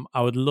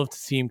 I would love to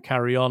see him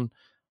carry on.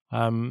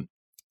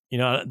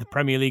 The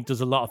Premier League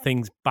does a lot of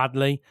things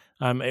badly.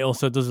 It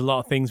also does a lot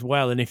of things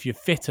well. And if you're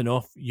fit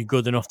enough, you're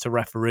good enough to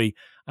referee.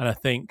 And I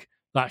think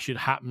that should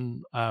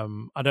happen.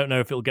 I don't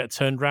know if it'll get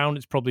turned around.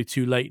 It's probably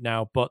too late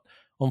now. But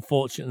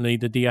unfortunately,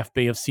 the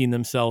DFB have seen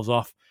themselves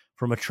off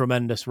from a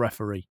tremendous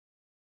referee.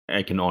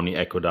 I can only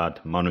echo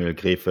that. Manuel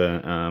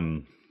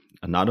Greifer,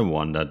 another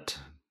one that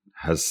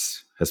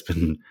has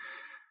been,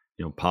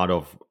 part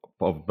of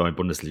my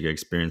Bundesliga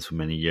experience for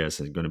many years.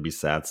 It's going to be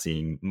sad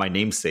seeing my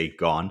namesake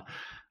gone.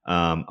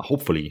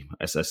 Hopefully,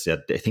 as I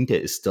said, I think there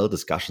is still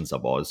discussions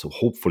about it. So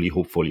hopefully,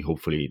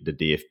 the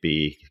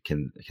DFB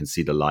can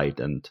see the light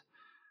and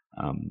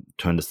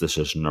turn this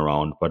decision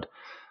around. But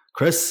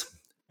Chris,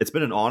 it's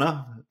been an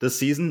honor this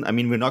season. I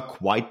mean, we're not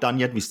quite done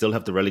yet. We still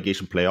have the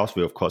relegation playoffs.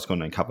 We're, of course,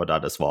 going to cover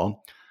that as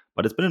well.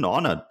 But it's been an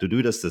honor to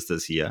do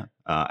this year,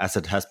 as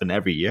it has been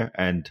every year.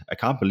 And I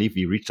can't believe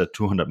we reached a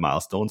 200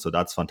 milestone. So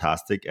that's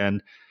fantastic.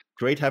 And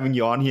great having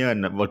you on here.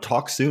 And we'll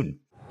talk soon.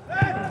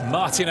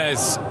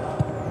 Martinez.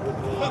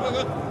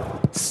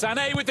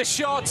 Sané with the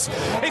shot.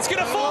 It's going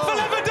to fall for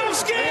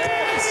Lewandowski.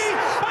 Yes!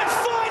 And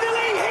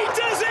finally he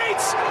does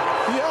it.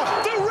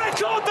 Yeah. The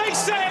record they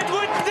said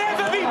would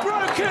never be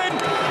broken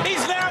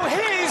is now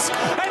his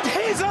and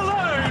his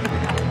alone.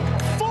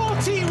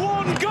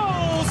 41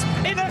 goals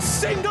in a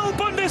single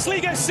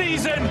Bundesliga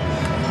season.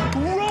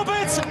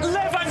 Robert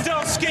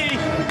Lewandowski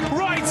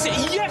writes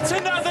yet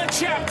another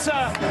chapter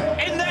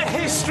in the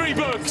history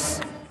books.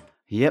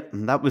 Yep,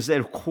 that was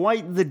it.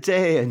 Quite the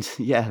day. And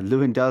yeah,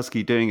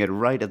 Lewandowski doing it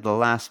right at the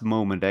last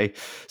moment, eh?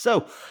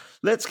 So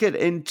let's get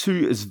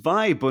into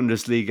Zwei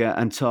Bundesliga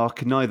and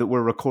talk now that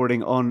we're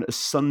recording on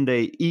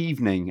Sunday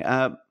evening.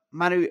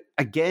 Manu,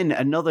 again,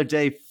 another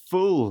day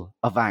full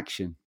of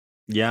action.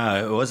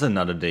 Yeah, it was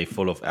another day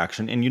full of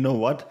action. And you know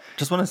what?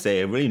 Just want to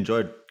say, I really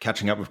enjoyed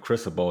catching up with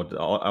Chris about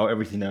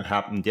everything that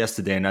happened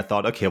yesterday. And I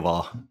thought, okay,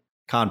 well,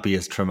 can't be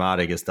as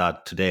traumatic as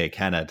that today,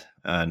 can it?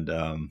 And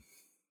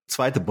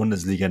Zweite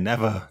Bundesliga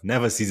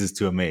never ceases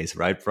to amaze,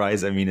 right,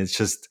 Bryce? I mean, it's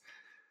just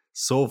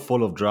so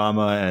full of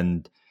drama,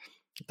 and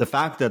the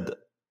fact that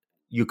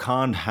you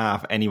can't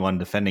have anyone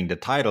defending the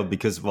title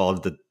because, well,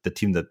 the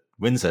team that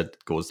wins it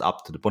goes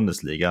up to the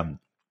Bundesliga.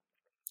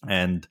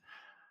 And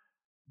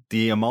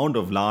the amount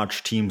of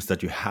large teams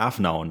that you have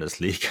now in this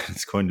league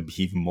is going to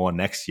be even more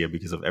next year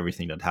because of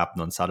everything that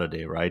happened on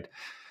Saturday, right?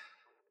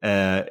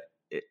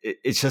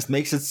 It just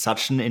makes it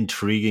such an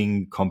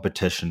intriguing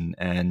competition.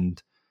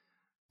 And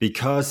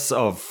because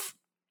of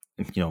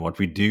what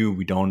we do,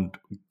 we don't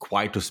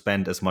quite to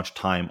spend as much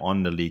time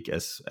on the league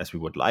as we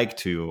would like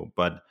to,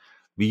 but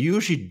we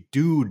usually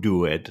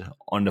do it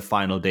on the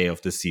final day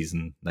of the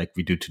season like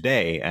we do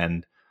today.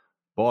 And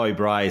boy,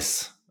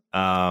 Bryce,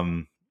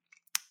 There's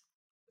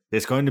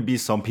going to be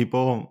some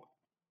people,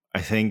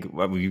 I think,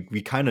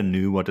 we kind of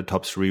knew what the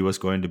top three was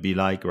going to be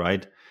like,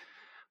 right?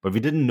 But we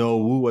didn't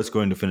know who was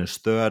going to finish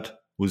third,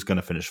 who's going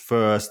to finish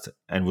first,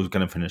 and who's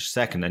going to finish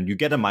second. And you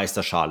get a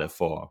Meisterschale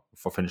for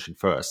finishing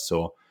first.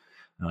 So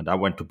that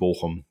went to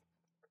Bochum.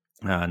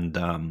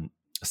 And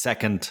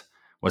second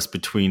was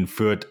between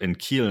Fürth and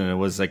Kiel, and it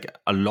was like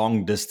a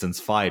long distance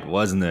fight,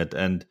 wasn't it?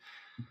 And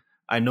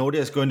I know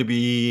there's going to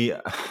be,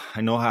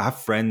 I have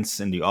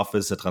friends in the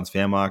office at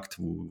Transfermarkt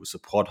who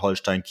support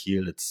Holstein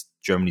Kiel. It's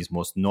Germany's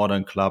most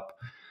northern club.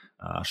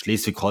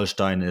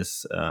 Schleswig-Holstein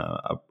is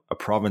a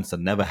province that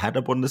never had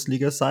a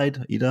Bundesliga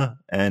side either.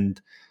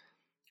 And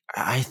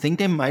I think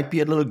they might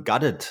be a little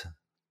gutted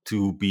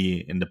to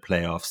be in the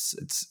playoffs.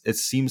 It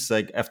seems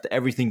like after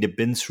everything they've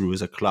been through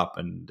as a club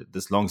and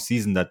this long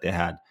season that they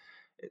had,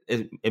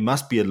 it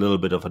must be a little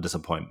bit of a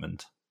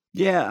disappointment.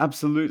 Yeah,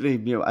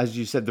 absolutely. As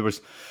you said,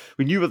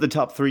 we knew what the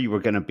top three were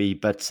going to be,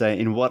 but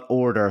in what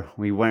order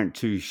we weren't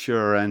too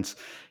sure. And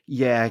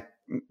yeah,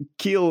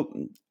 Kiel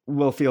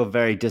will feel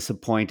very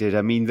disappointed.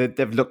 I mean,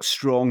 they've looked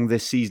strong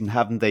this season,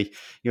 haven't they?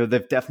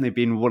 They've definitely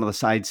been one of the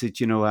sides that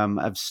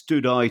have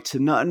stood out,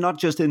 not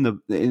just in the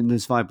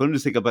Zweite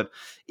Bundesliga, but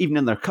even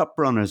in their cup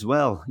run as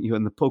well.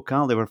 In the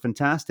Pokal, they were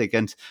fantastic,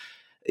 and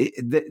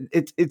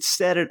it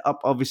set it up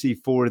obviously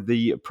for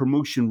the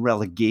promotion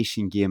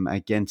relegation game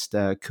against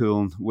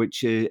Köln,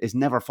 which is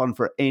never fun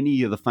for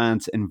any of the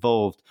fans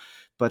involved.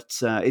 But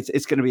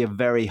it's going to be a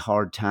very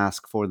hard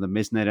task for them,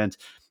 isn't it?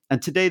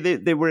 And today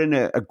they were in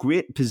a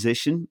great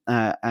position,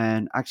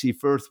 and actually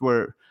Fürth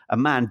were a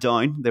man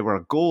down. They were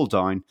a goal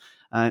down,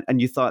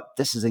 and you thought,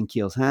 this is in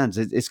Kiel's hands.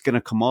 It's going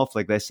to come off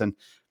like this, and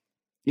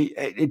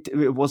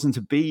it wasn't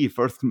to be.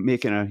 Fürth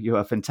making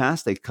a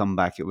fantastic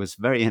comeback. It was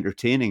very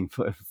entertaining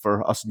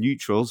for us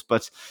neutrals,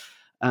 but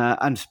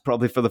and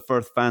probably for the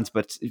Fürth fans,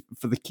 but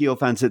for the Kiel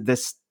fans,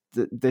 this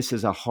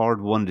is a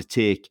hard one to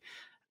take.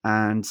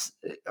 And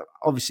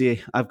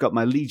obviously, I've got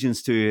my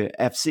allegiance to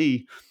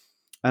FC.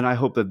 And I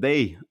hope that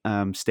they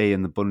stay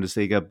in the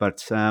Bundesliga,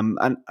 but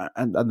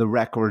and the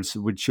records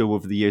would show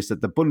over the years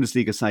that the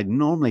Bundesliga side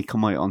normally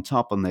come out on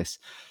top on this.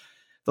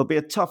 There'll be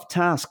a tough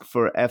task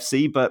for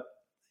FC, but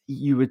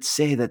you would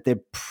say that they're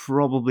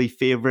probably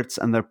favourites,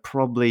 and they're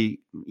probably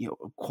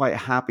quite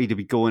happy to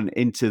be going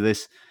into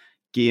this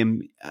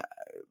game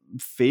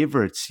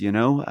favourites.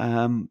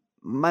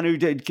 Manu,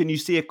 can you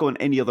see it going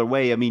any other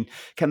way? I mean,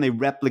 can they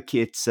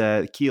replicate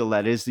Kiel?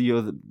 That is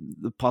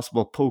the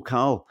possible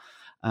Pokal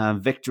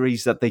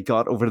victories that they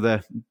got over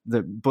the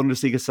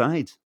Bundesliga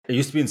side. It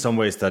used to be in some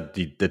ways that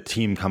the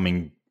team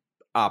coming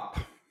up,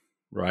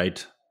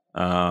 right?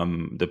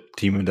 The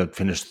team that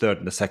finished third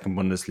in the second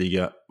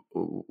Bundesliga,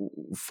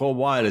 for a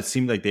while it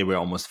seemed like they were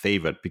almost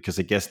favored, because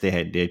I guess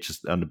they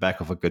just on the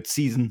back of a good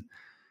season.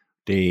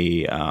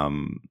 They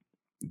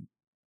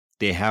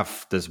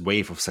have this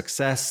wave of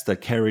success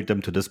that carried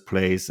them to this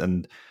place,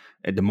 and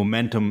the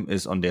momentum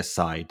is on their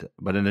side.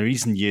 But in the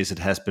recent years, it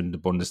has been the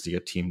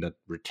Bundesliga team that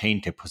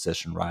retained their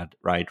position,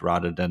 right,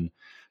 rather than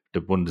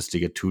the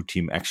Bundesliga 2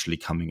 team actually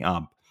coming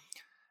up.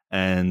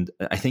 And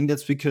I think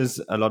that's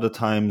because a lot of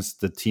times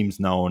the teams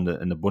now in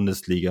the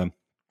Bundesliga,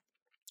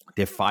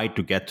 they fight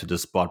to get to the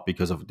spot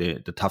because of the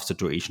tough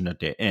situation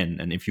that they're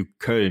in. And if you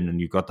Köln and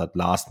you got that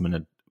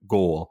last-minute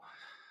goal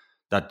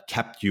that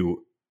kept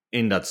you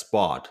in that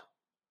spot,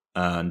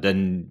 and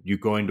then you're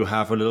going to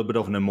have a little bit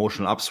of an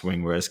emotional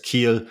upswing. Whereas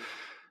Kiel,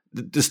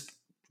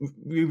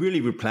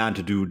 we plan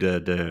to do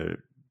the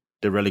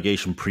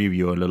relegation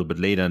preview a little bit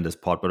later in this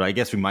pod, but I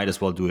guess we might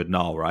as well do it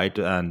now, right?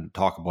 And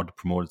talk about the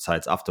promoted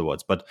sides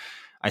afterwards. But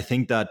I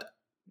think that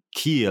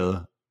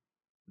Kiel,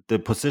 the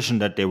position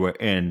that they were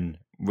in,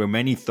 where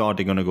many thought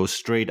they're going to go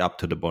straight up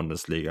to the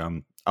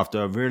Bundesliga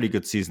after a really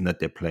good season that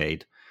they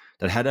played,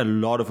 that had a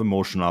lot of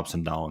emotional ups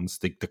and downs.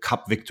 The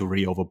cup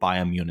victory over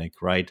Bayern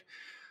Munich, right?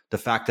 The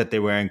fact that they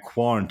were in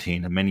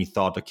quarantine, and many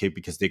thought, okay,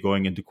 because they're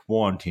going into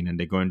quarantine and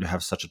they're going to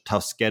have such a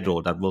tough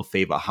schedule that will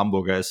favor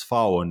Hamburger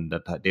SV and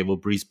that they will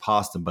breeze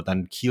past them. But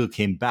then Kiel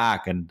came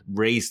back and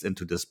raced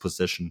into this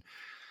position.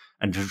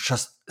 And to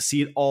just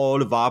see it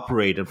all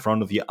evaporate in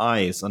front of your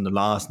eyes on the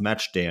last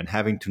match day and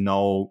having to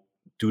now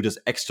do this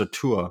extra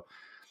tour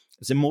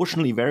is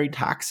emotionally very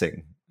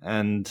taxing.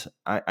 And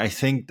I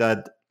think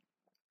that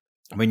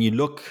when you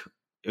look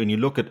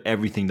at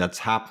everything that's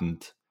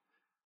happened,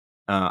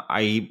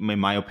 in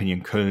my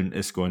opinion, Köln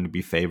is going to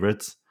be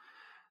favorites.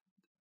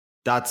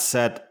 That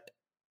said,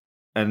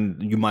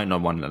 and you might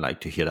not want to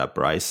like to hear that,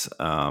 Bryce,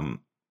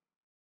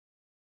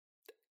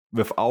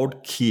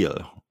 without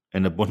Kiel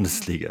in the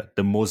Bundesliga,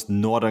 the most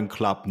northern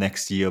club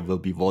next year will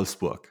be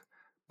Wolfsburg.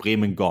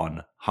 Bremen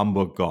gone,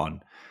 Hamburg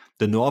gone.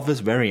 The north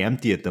is very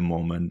empty at the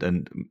moment,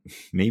 and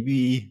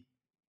maybe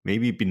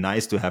it'd be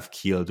nice to have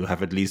Kiel, to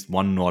have at least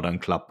one northern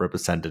club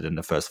represented in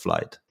the first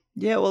flight.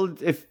 Yeah, well,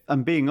 if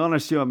I'm being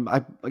honest,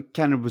 I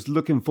kind of was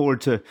looking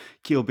forward to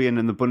Kiel being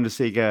in the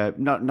Bundesliga,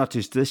 not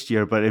just this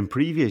year, but in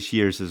previous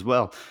years as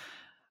well.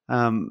 They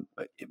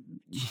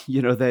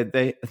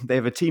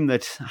have a team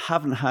that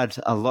haven't had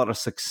a lot of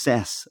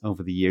success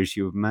over the years.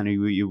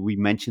 We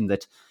mentioned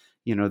that,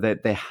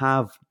 that they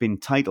have been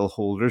title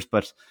holders,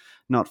 but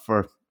not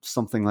for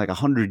something like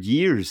 100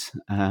 years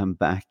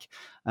back.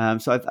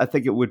 So I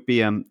think it would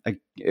be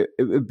it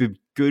would be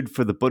good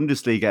for the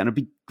Bundesliga, and it'd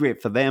be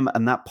great for them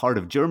and that part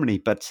of Germany.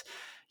 But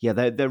yeah,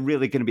 they're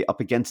really going to be up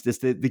against this.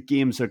 The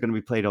games are going to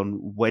be played on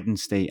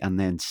Wednesday and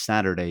then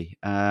Saturday.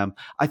 I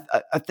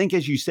think,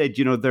 as you said,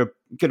 they're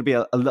going to be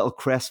a little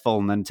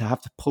crestfallen, and to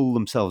have to pull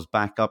themselves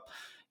back up,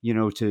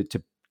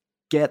 to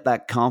get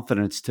that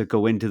confidence to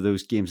go into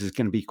those games is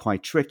going to be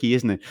quite tricky,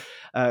 isn't it?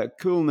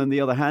 Köln, on the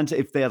other hand,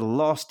 if they had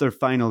lost their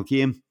final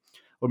game,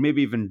 or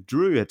maybe even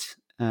drew it,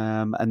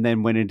 and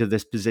then went into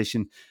this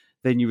position,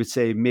 then you would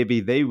say maybe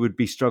they would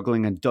be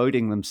struggling and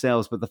doubting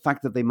themselves. But the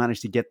fact that they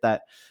managed to get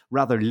that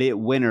rather late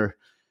winner,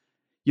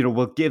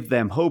 will give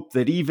them hope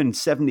that even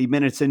 70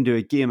 minutes into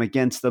a game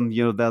against them,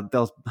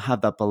 they'll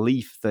have that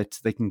belief that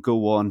they can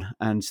go on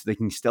and they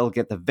can still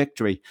get the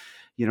victory.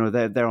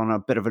 They're on a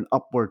bit of an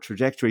upward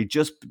trajectory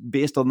just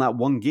based on that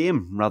one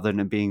game rather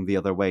than being the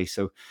other way.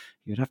 So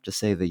you'd have to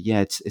say that, yeah,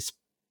 it's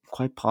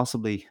quite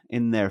possibly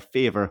in their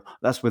favor.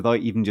 That's without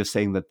even just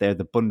saying that they're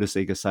the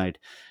Bundesliga side,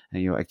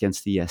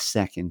 against the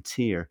second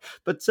tier.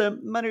 But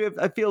Manu,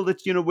 I feel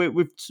that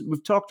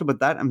we've talked about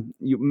that, and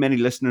many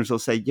listeners will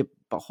say, "Yeah,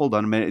 but hold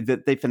on a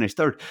minute, they finished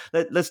third."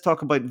 Let's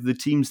talk about the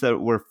teams that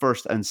were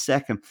first and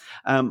second.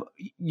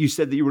 You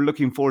said that you were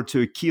looking forward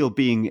to Kiel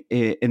being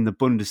in the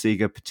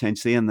Bundesliga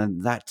potentially, and then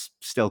that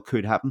still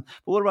could happen.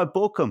 But what about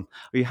Bochum?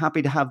 Are you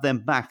happy to have them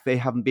back? They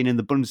haven't been in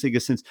the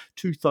Bundesliga since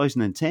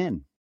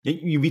 2010.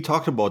 We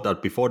talked about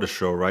that before the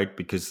show, right?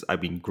 Because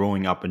I've been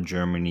growing up in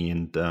Germany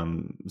and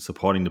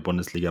supporting the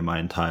Bundesliga my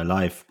entire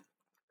life,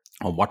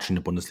 or watching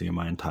the Bundesliga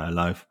my entire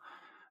life,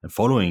 and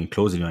following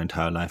closely my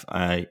entire life.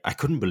 I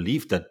couldn't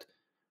believe that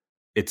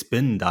it's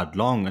been that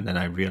long. And then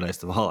I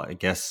realized, well, I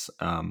guess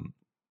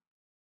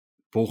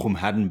Bochum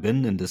hadn't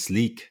been in this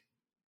league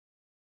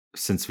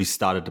since we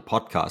started the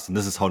podcast. And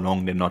this is how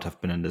long they not have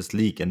been in this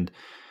league. And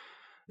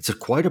it's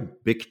quite a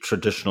big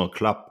traditional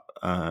club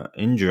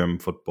in German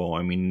football.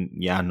 I mean,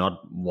 yeah,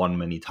 not won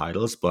many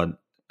titles,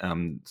 but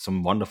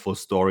some wonderful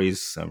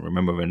stories. I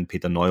remember when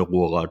Peter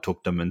Neururer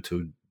took them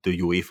into the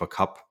UEFA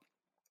Cup,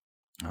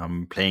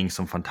 playing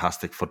some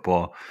fantastic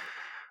football.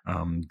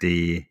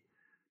 The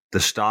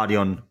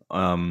Stadion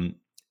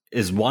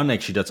is one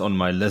actually that's on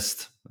my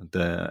list.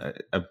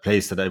 A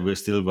place that I will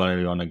still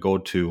really want to go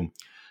to.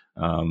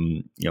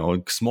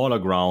 Smaller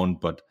ground,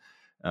 but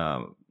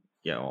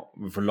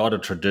with a lot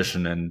of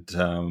tradition,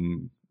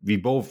 and we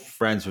both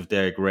friends with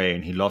Derek Ray,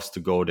 and he loves to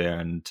go there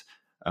and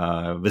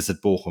visit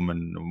Bochum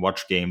and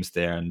watch games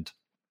there. And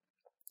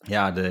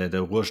yeah,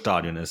 the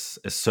Ruhrstadion is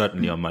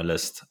certainly on my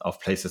list of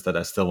places that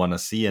I still want to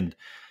see. And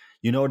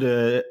and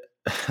a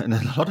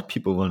lot of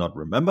people will not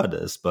remember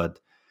this, but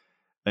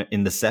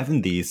in the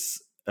 70s,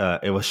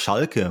 it was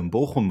Schalke, and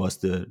Bochum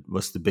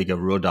was the bigger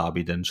Ruhr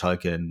derby than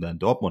Schalke and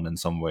Dortmund in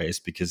some ways,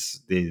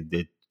 because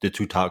the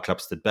two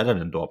clubs did better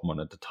than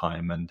Dortmund at the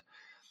time. And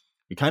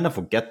we kind of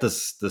forget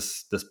this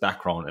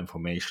background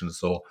information.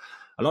 So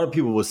a lot of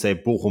people will say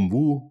Bochum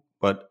Woo,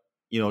 but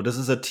this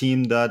is a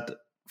team that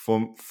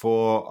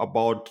for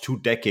about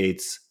 2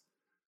 decades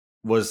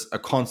was a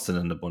constant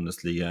in the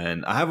Bundesliga.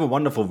 And I have a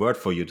wonderful word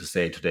for you to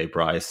say today,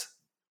 Bryce.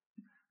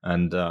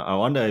 And I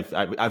wonder if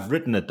I've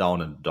written it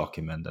down in the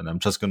document, and I'm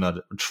just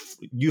gonna.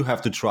 You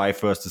have to try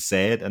first to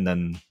say it, and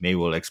then maybe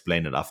we'll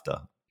explain it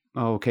after.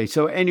 Okay,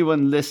 so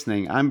anyone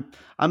listening, I'm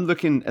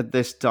looking at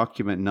this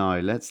document now.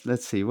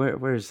 Let's see,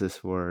 where is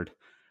this word?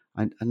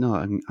 I know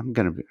I'm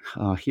gonna be.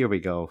 Oh, here we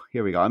go.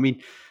 I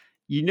mean,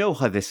 you know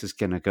how this is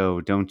gonna go,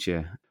 don't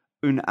you?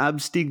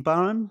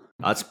 Unabstiegbaren.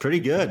 That's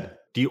pretty good.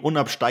 Die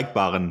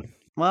Unabsteigbaren.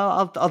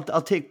 Well,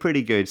 I'll take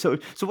pretty good. So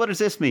what does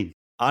this mean?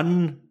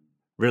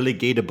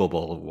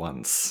 Unrelegatable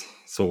ones.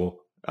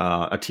 So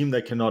a team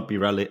that cannot be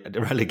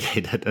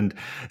relegated. And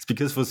it's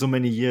because for so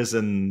many years,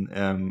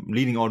 and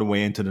leading all the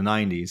way into the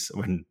 90s,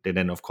 when they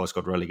then, of course,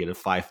 got relegated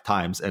 5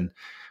 times and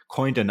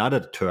coined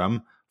another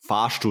term,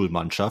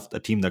 Fahrstuhlmannschaft, a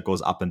team that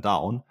goes up and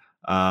down.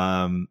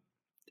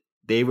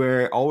 They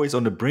were always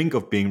on the brink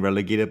of being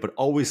relegated, but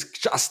always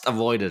just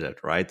avoided it,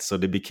 right? So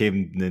they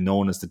became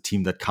known as the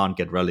team that can't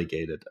get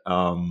relegated.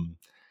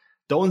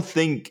 Don't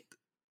think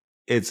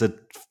it's a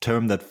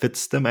term that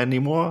fits them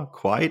anymore,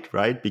 quite,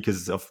 right?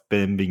 Because of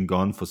them being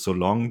gone for so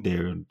long,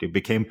 they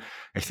became.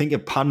 I think a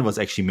pun was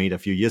actually made a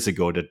few years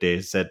ago that they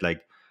said,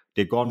 like,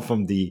 they've gone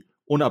from the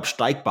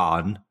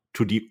Unabsteigbaren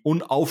to the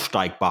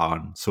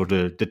Unaufsteigbaren, so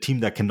the team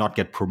that cannot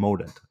get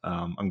promoted.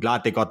 I'm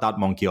glad they got that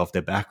monkey off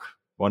their back.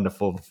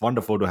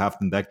 Wonderful to have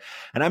them back,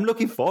 and I'm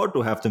looking forward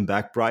to have them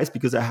back, Bryce,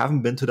 because I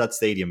haven't been to that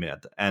stadium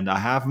yet, and I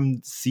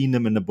haven't seen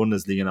them in the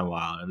Bundesliga in a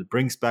while, and it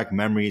brings back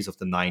memories of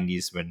the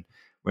 90s when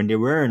they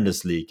were in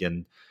this league.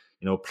 And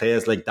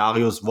players like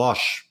Darius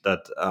Wosch,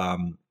 that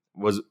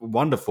was a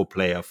wonderful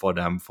player for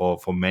them for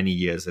many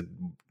years,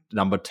 and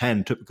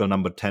typical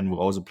number 10, who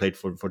also played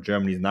for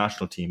Germany's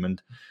national team.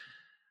 And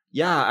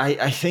Yeah,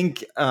 I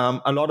think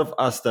a lot of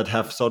us that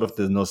have sort of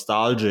the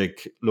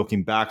nostalgic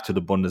looking back to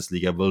the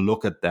Bundesliga will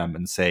look at them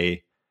and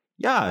say,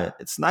 yeah,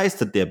 it's nice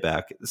that they're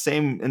back.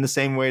 In the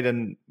same way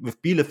than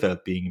with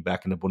Bielefeld being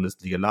back in the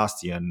Bundesliga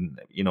last year. And,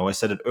 I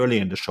said it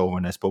earlier in the show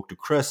when I spoke to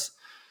Chris,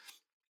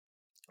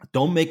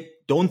 don't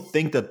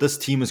think that this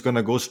team is going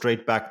to go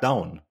straight back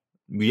down.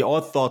 We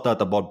all thought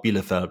that about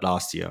Bielefeld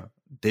last year.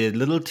 The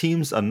little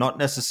teams are not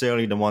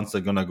necessarily the ones that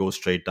are going to go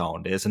straight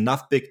down. There's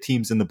enough big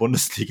teams in the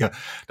Bundesliga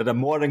that are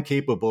more than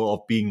capable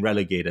of being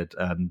relegated.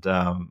 And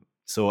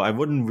so I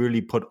wouldn't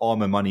really put all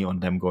my money on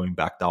them going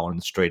back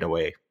down straight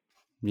away.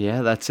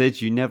 Yeah, that's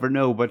it. You never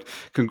know. But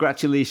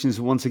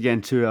congratulations once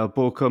again to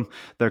Bochum,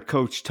 their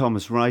coach,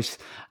 Thomas Reis,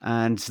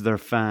 and their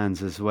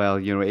fans as well.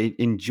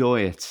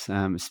 Enjoy it.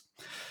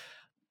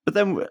 But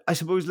then I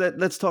suppose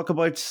let's talk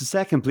about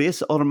second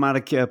place.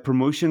 Automatic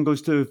promotion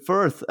goes to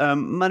Fürth.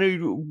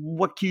 Manu,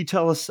 what can you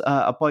tell us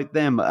about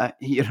them?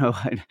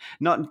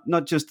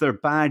 Not just their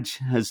badge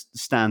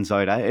stands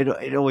out.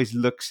 It always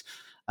looks,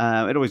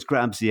 it always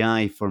grabs the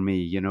eye for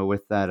me.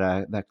 With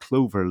that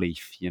clover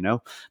leaf.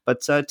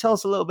 But tell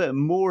us a little bit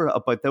more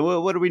about that.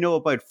 What do we know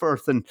about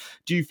Fürth, and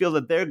do you feel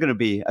that they're going to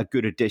be a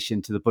good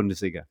addition to the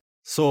Bundesliga?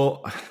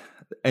 So,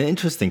 an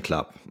interesting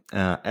club,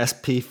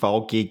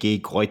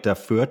 SPVGG Greuther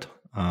Fürth.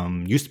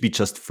 Used to be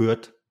just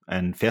Fürth,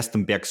 and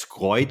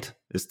Fürstenbergskreuth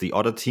is the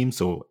other team.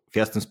 So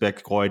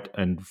Fürstenbergskreuth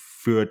and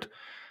Fürth,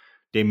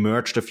 they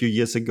merged a few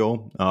years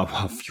ago.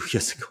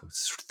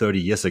 It's 30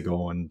 years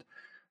ago. And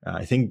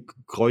I think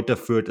Greuther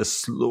Fürth is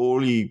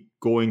slowly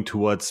going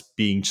towards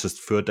being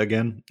just Fürth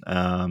again.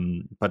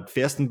 But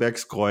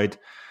Fürstenbergskreuth,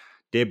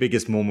 their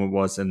biggest moment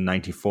was in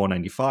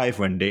 94-95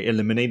 when they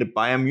eliminated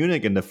Bayern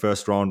Munich in the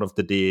first round of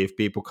the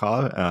DFB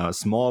Pokal, a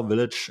small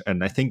village.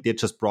 And I think they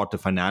just brought the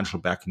financial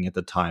backing at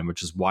the time,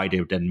 which is why they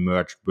then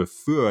merged with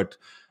Fürth.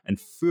 And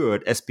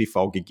Fürth,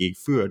 SPVGG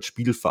Fürth,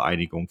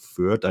 Spielvereinigung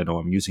Fürth. I know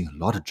I'm using a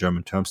lot of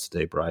German terms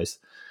today, Bryce.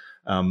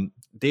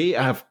 They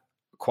have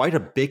quite a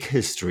big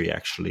history,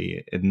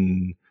 actually.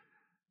 In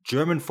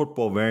German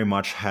football very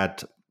much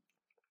had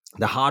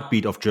the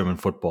heartbeat of German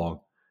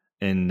football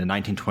in the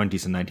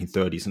 1920s and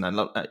 1930s. And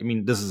I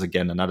mean, this is,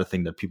 again, another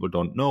thing that people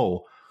don't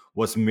know,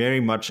 was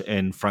very much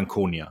in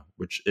Franconia,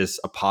 which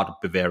is a part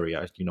of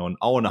Bavaria, an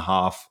hour and a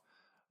half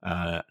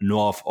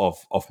north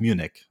of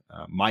Munich,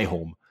 my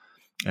home.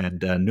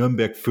 And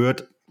Nuremberg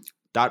Fürth,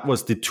 that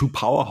was the two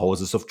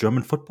powerhouses of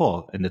German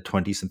football in the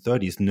 20s and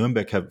 30s.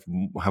 Nuremberg have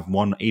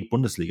won 8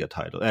 Bundesliga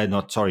titles.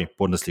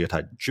 Bundesliga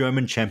titles,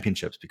 German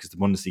championships, because the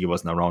Bundesliga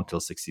wasn't around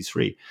till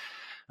 63.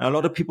 And a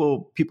lot of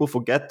people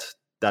forget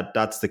that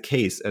that's the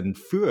case. And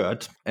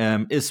Fürth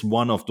is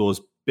one of those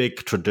big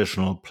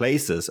traditional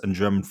places in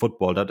German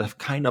football that have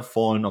kind of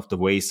fallen off the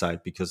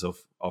wayside because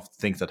of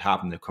things that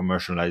happened, the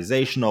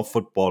commercialization of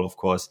football, of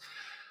course,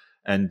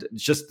 and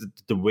just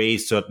the way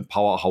certain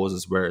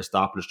powerhouses were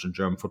established in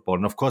German football.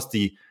 And of course,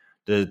 the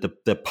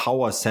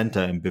power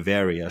center in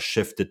Bavaria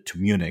shifted to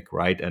Munich,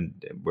 right?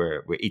 And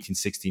where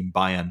 1816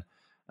 Bayern.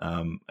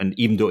 And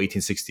even though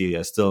 1860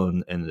 is still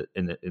in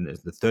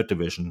the third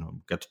division,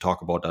 we'll get to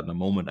talk about that in a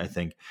moment, I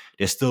think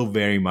they're still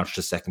very much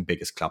the second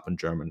biggest club in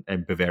German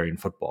and Bavarian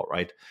football,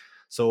 right?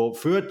 So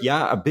Fürth,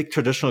 yeah, a big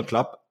traditional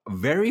club,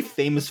 very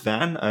famous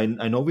fan.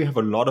 I know we have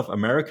a lot of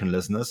American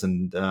listeners,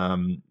 and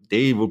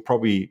they will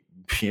probably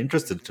be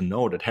interested to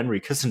know that Henry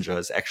Kissinger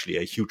is actually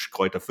a huge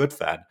Greuther Fürth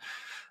fan.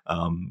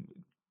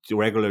 He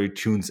regularly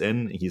tunes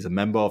in. He's a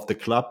member of the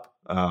club.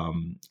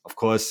 Of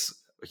course,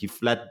 he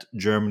fled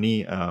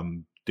Germany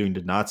during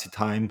the Nazi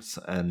times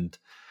and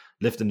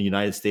lived in the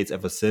United States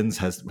ever since,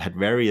 has had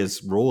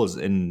various roles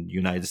in the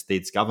United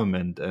States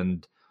government,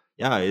 and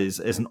is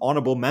an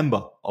honorable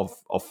member of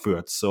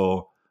Fürth.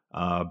 So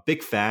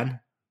big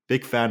fan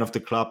of the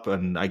club,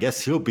 and I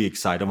guess he'll be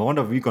excited. I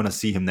wonder if we're going to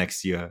see him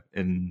next year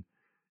in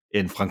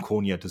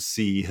Franconia to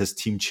see his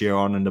team cheer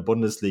on in the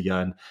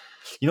Bundesliga. And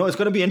it's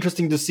going to be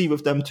interesting to see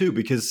with them too,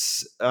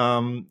 because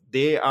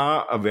they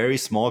are a very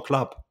small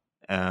club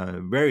with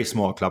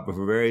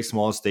a very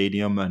small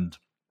stadium, and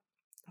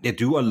they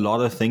do a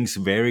lot of things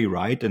very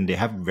right, and they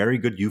have very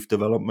good youth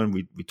development.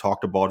 We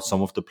talked about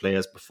some of the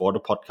players before the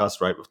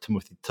podcast, right, with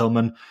Timothy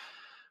Tillman,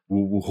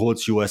 who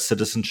holds U.S.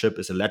 citizenship,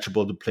 is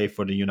eligible to play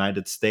for the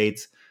United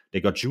States. They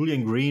got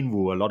Julian Green,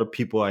 who a lot of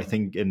people, I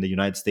think, in the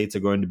United States are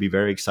going to be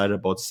very excited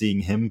about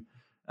seeing him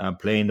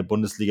play in the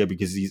Bundesliga,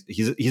 because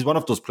he's one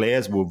of those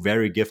players who are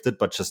very gifted,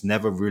 but just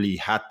never really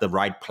had the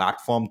right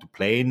platform to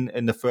play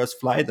in the first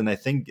flight. And I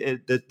think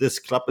that this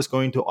club is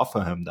going to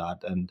offer him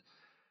that. And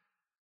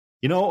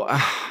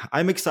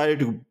I'm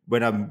excited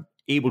when I'm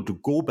able to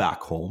go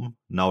back home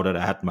now that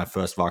I had my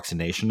first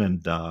vaccination,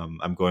 and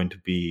I'm going to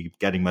be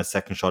getting my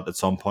second shot at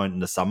some point in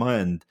the summer,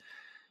 and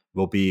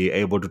we'll be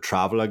able to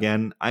travel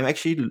again. I'm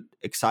actually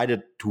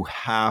excited to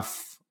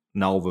have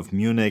now with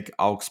Munich,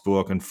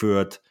 Augsburg, and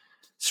Fürth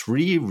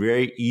 3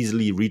 very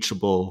easily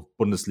reachable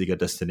Bundesliga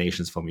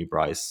destinations for me,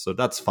 Bryce. So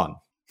that's fun.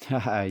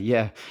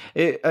 Yeah,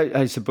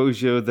 I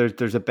suppose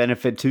there's a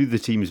benefit to the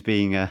teams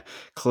being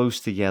close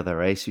together,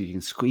 right? So you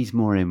can squeeze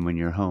more in when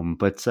you're home.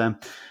 But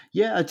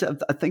yeah,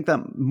 I think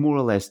that more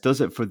or less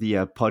does it for the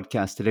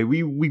podcast today.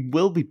 We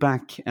will be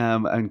back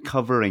and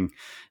covering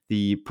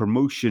the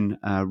promotion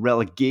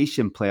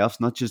relegation playoffs,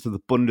 not just of the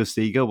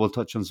Bundesliga. We'll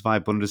touch on Zwei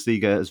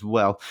Bundesliga as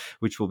well,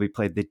 which will be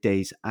played the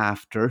days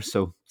after.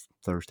 So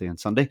Thursday and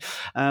Sunday.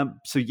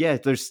 So yeah,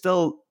 there's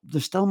still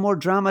more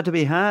drama to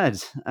be had.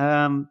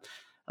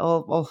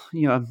 Well,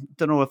 I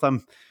don't know if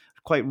I'm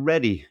quite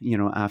ready,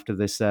 after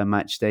this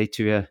match day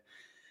to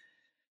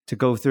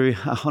go through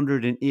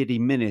 180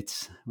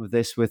 minutes with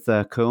this with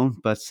Köln.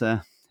 But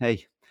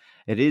hey,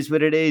 it is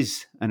what it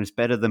is, and it's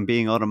better than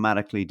being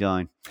automatically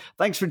down.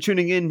 Thanks for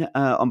tuning in.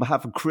 On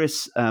behalf of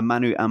Chris,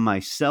 Manu, and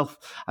myself,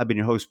 I've been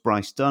your host,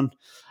 Bryce Dunn.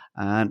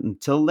 And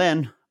until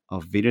then,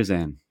 auf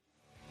Wiedersehen.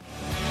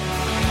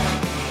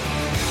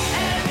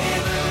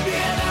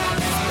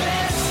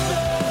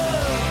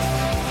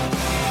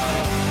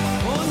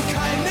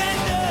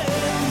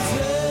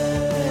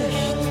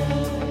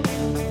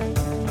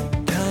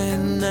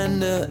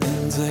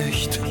 In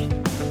Sicht.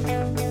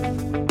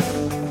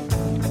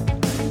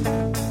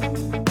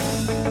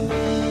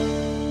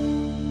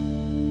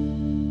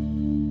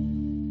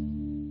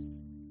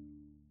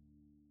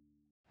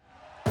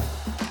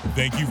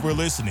 Thank you for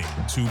listening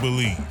to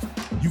Believe.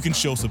 You can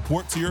show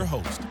support to your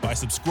host by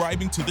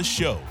subscribing to the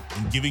show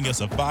and giving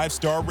us a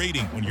 5-star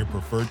rating on your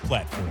preferred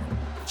platform.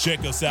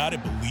 Check us out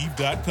at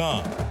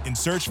Believe.com and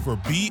search for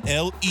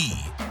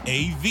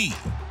BLEAV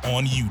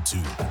on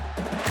YouTube.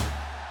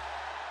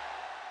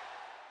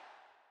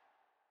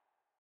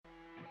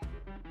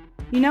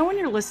 You know when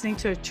you're listening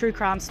to a true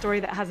crime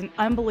story that has an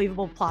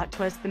unbelievable plot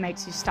twist that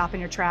makes you stop in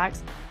your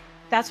tracks?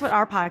 That's what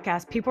our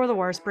podcast, People Are the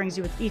Worst, brings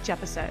you with each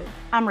episode.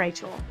 I'm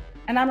Rachel.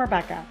 And I'm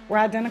Rebecca. We're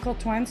identical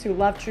twins who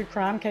love true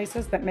crime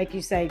cases that make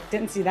you say,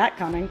 didn't see that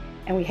coming,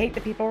 and we hate the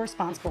people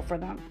responsible for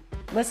them.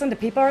 Listen to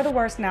People Are the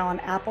Worst now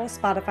on Apple,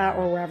 Spotify,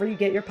 or wherever you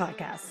get your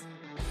podcasts.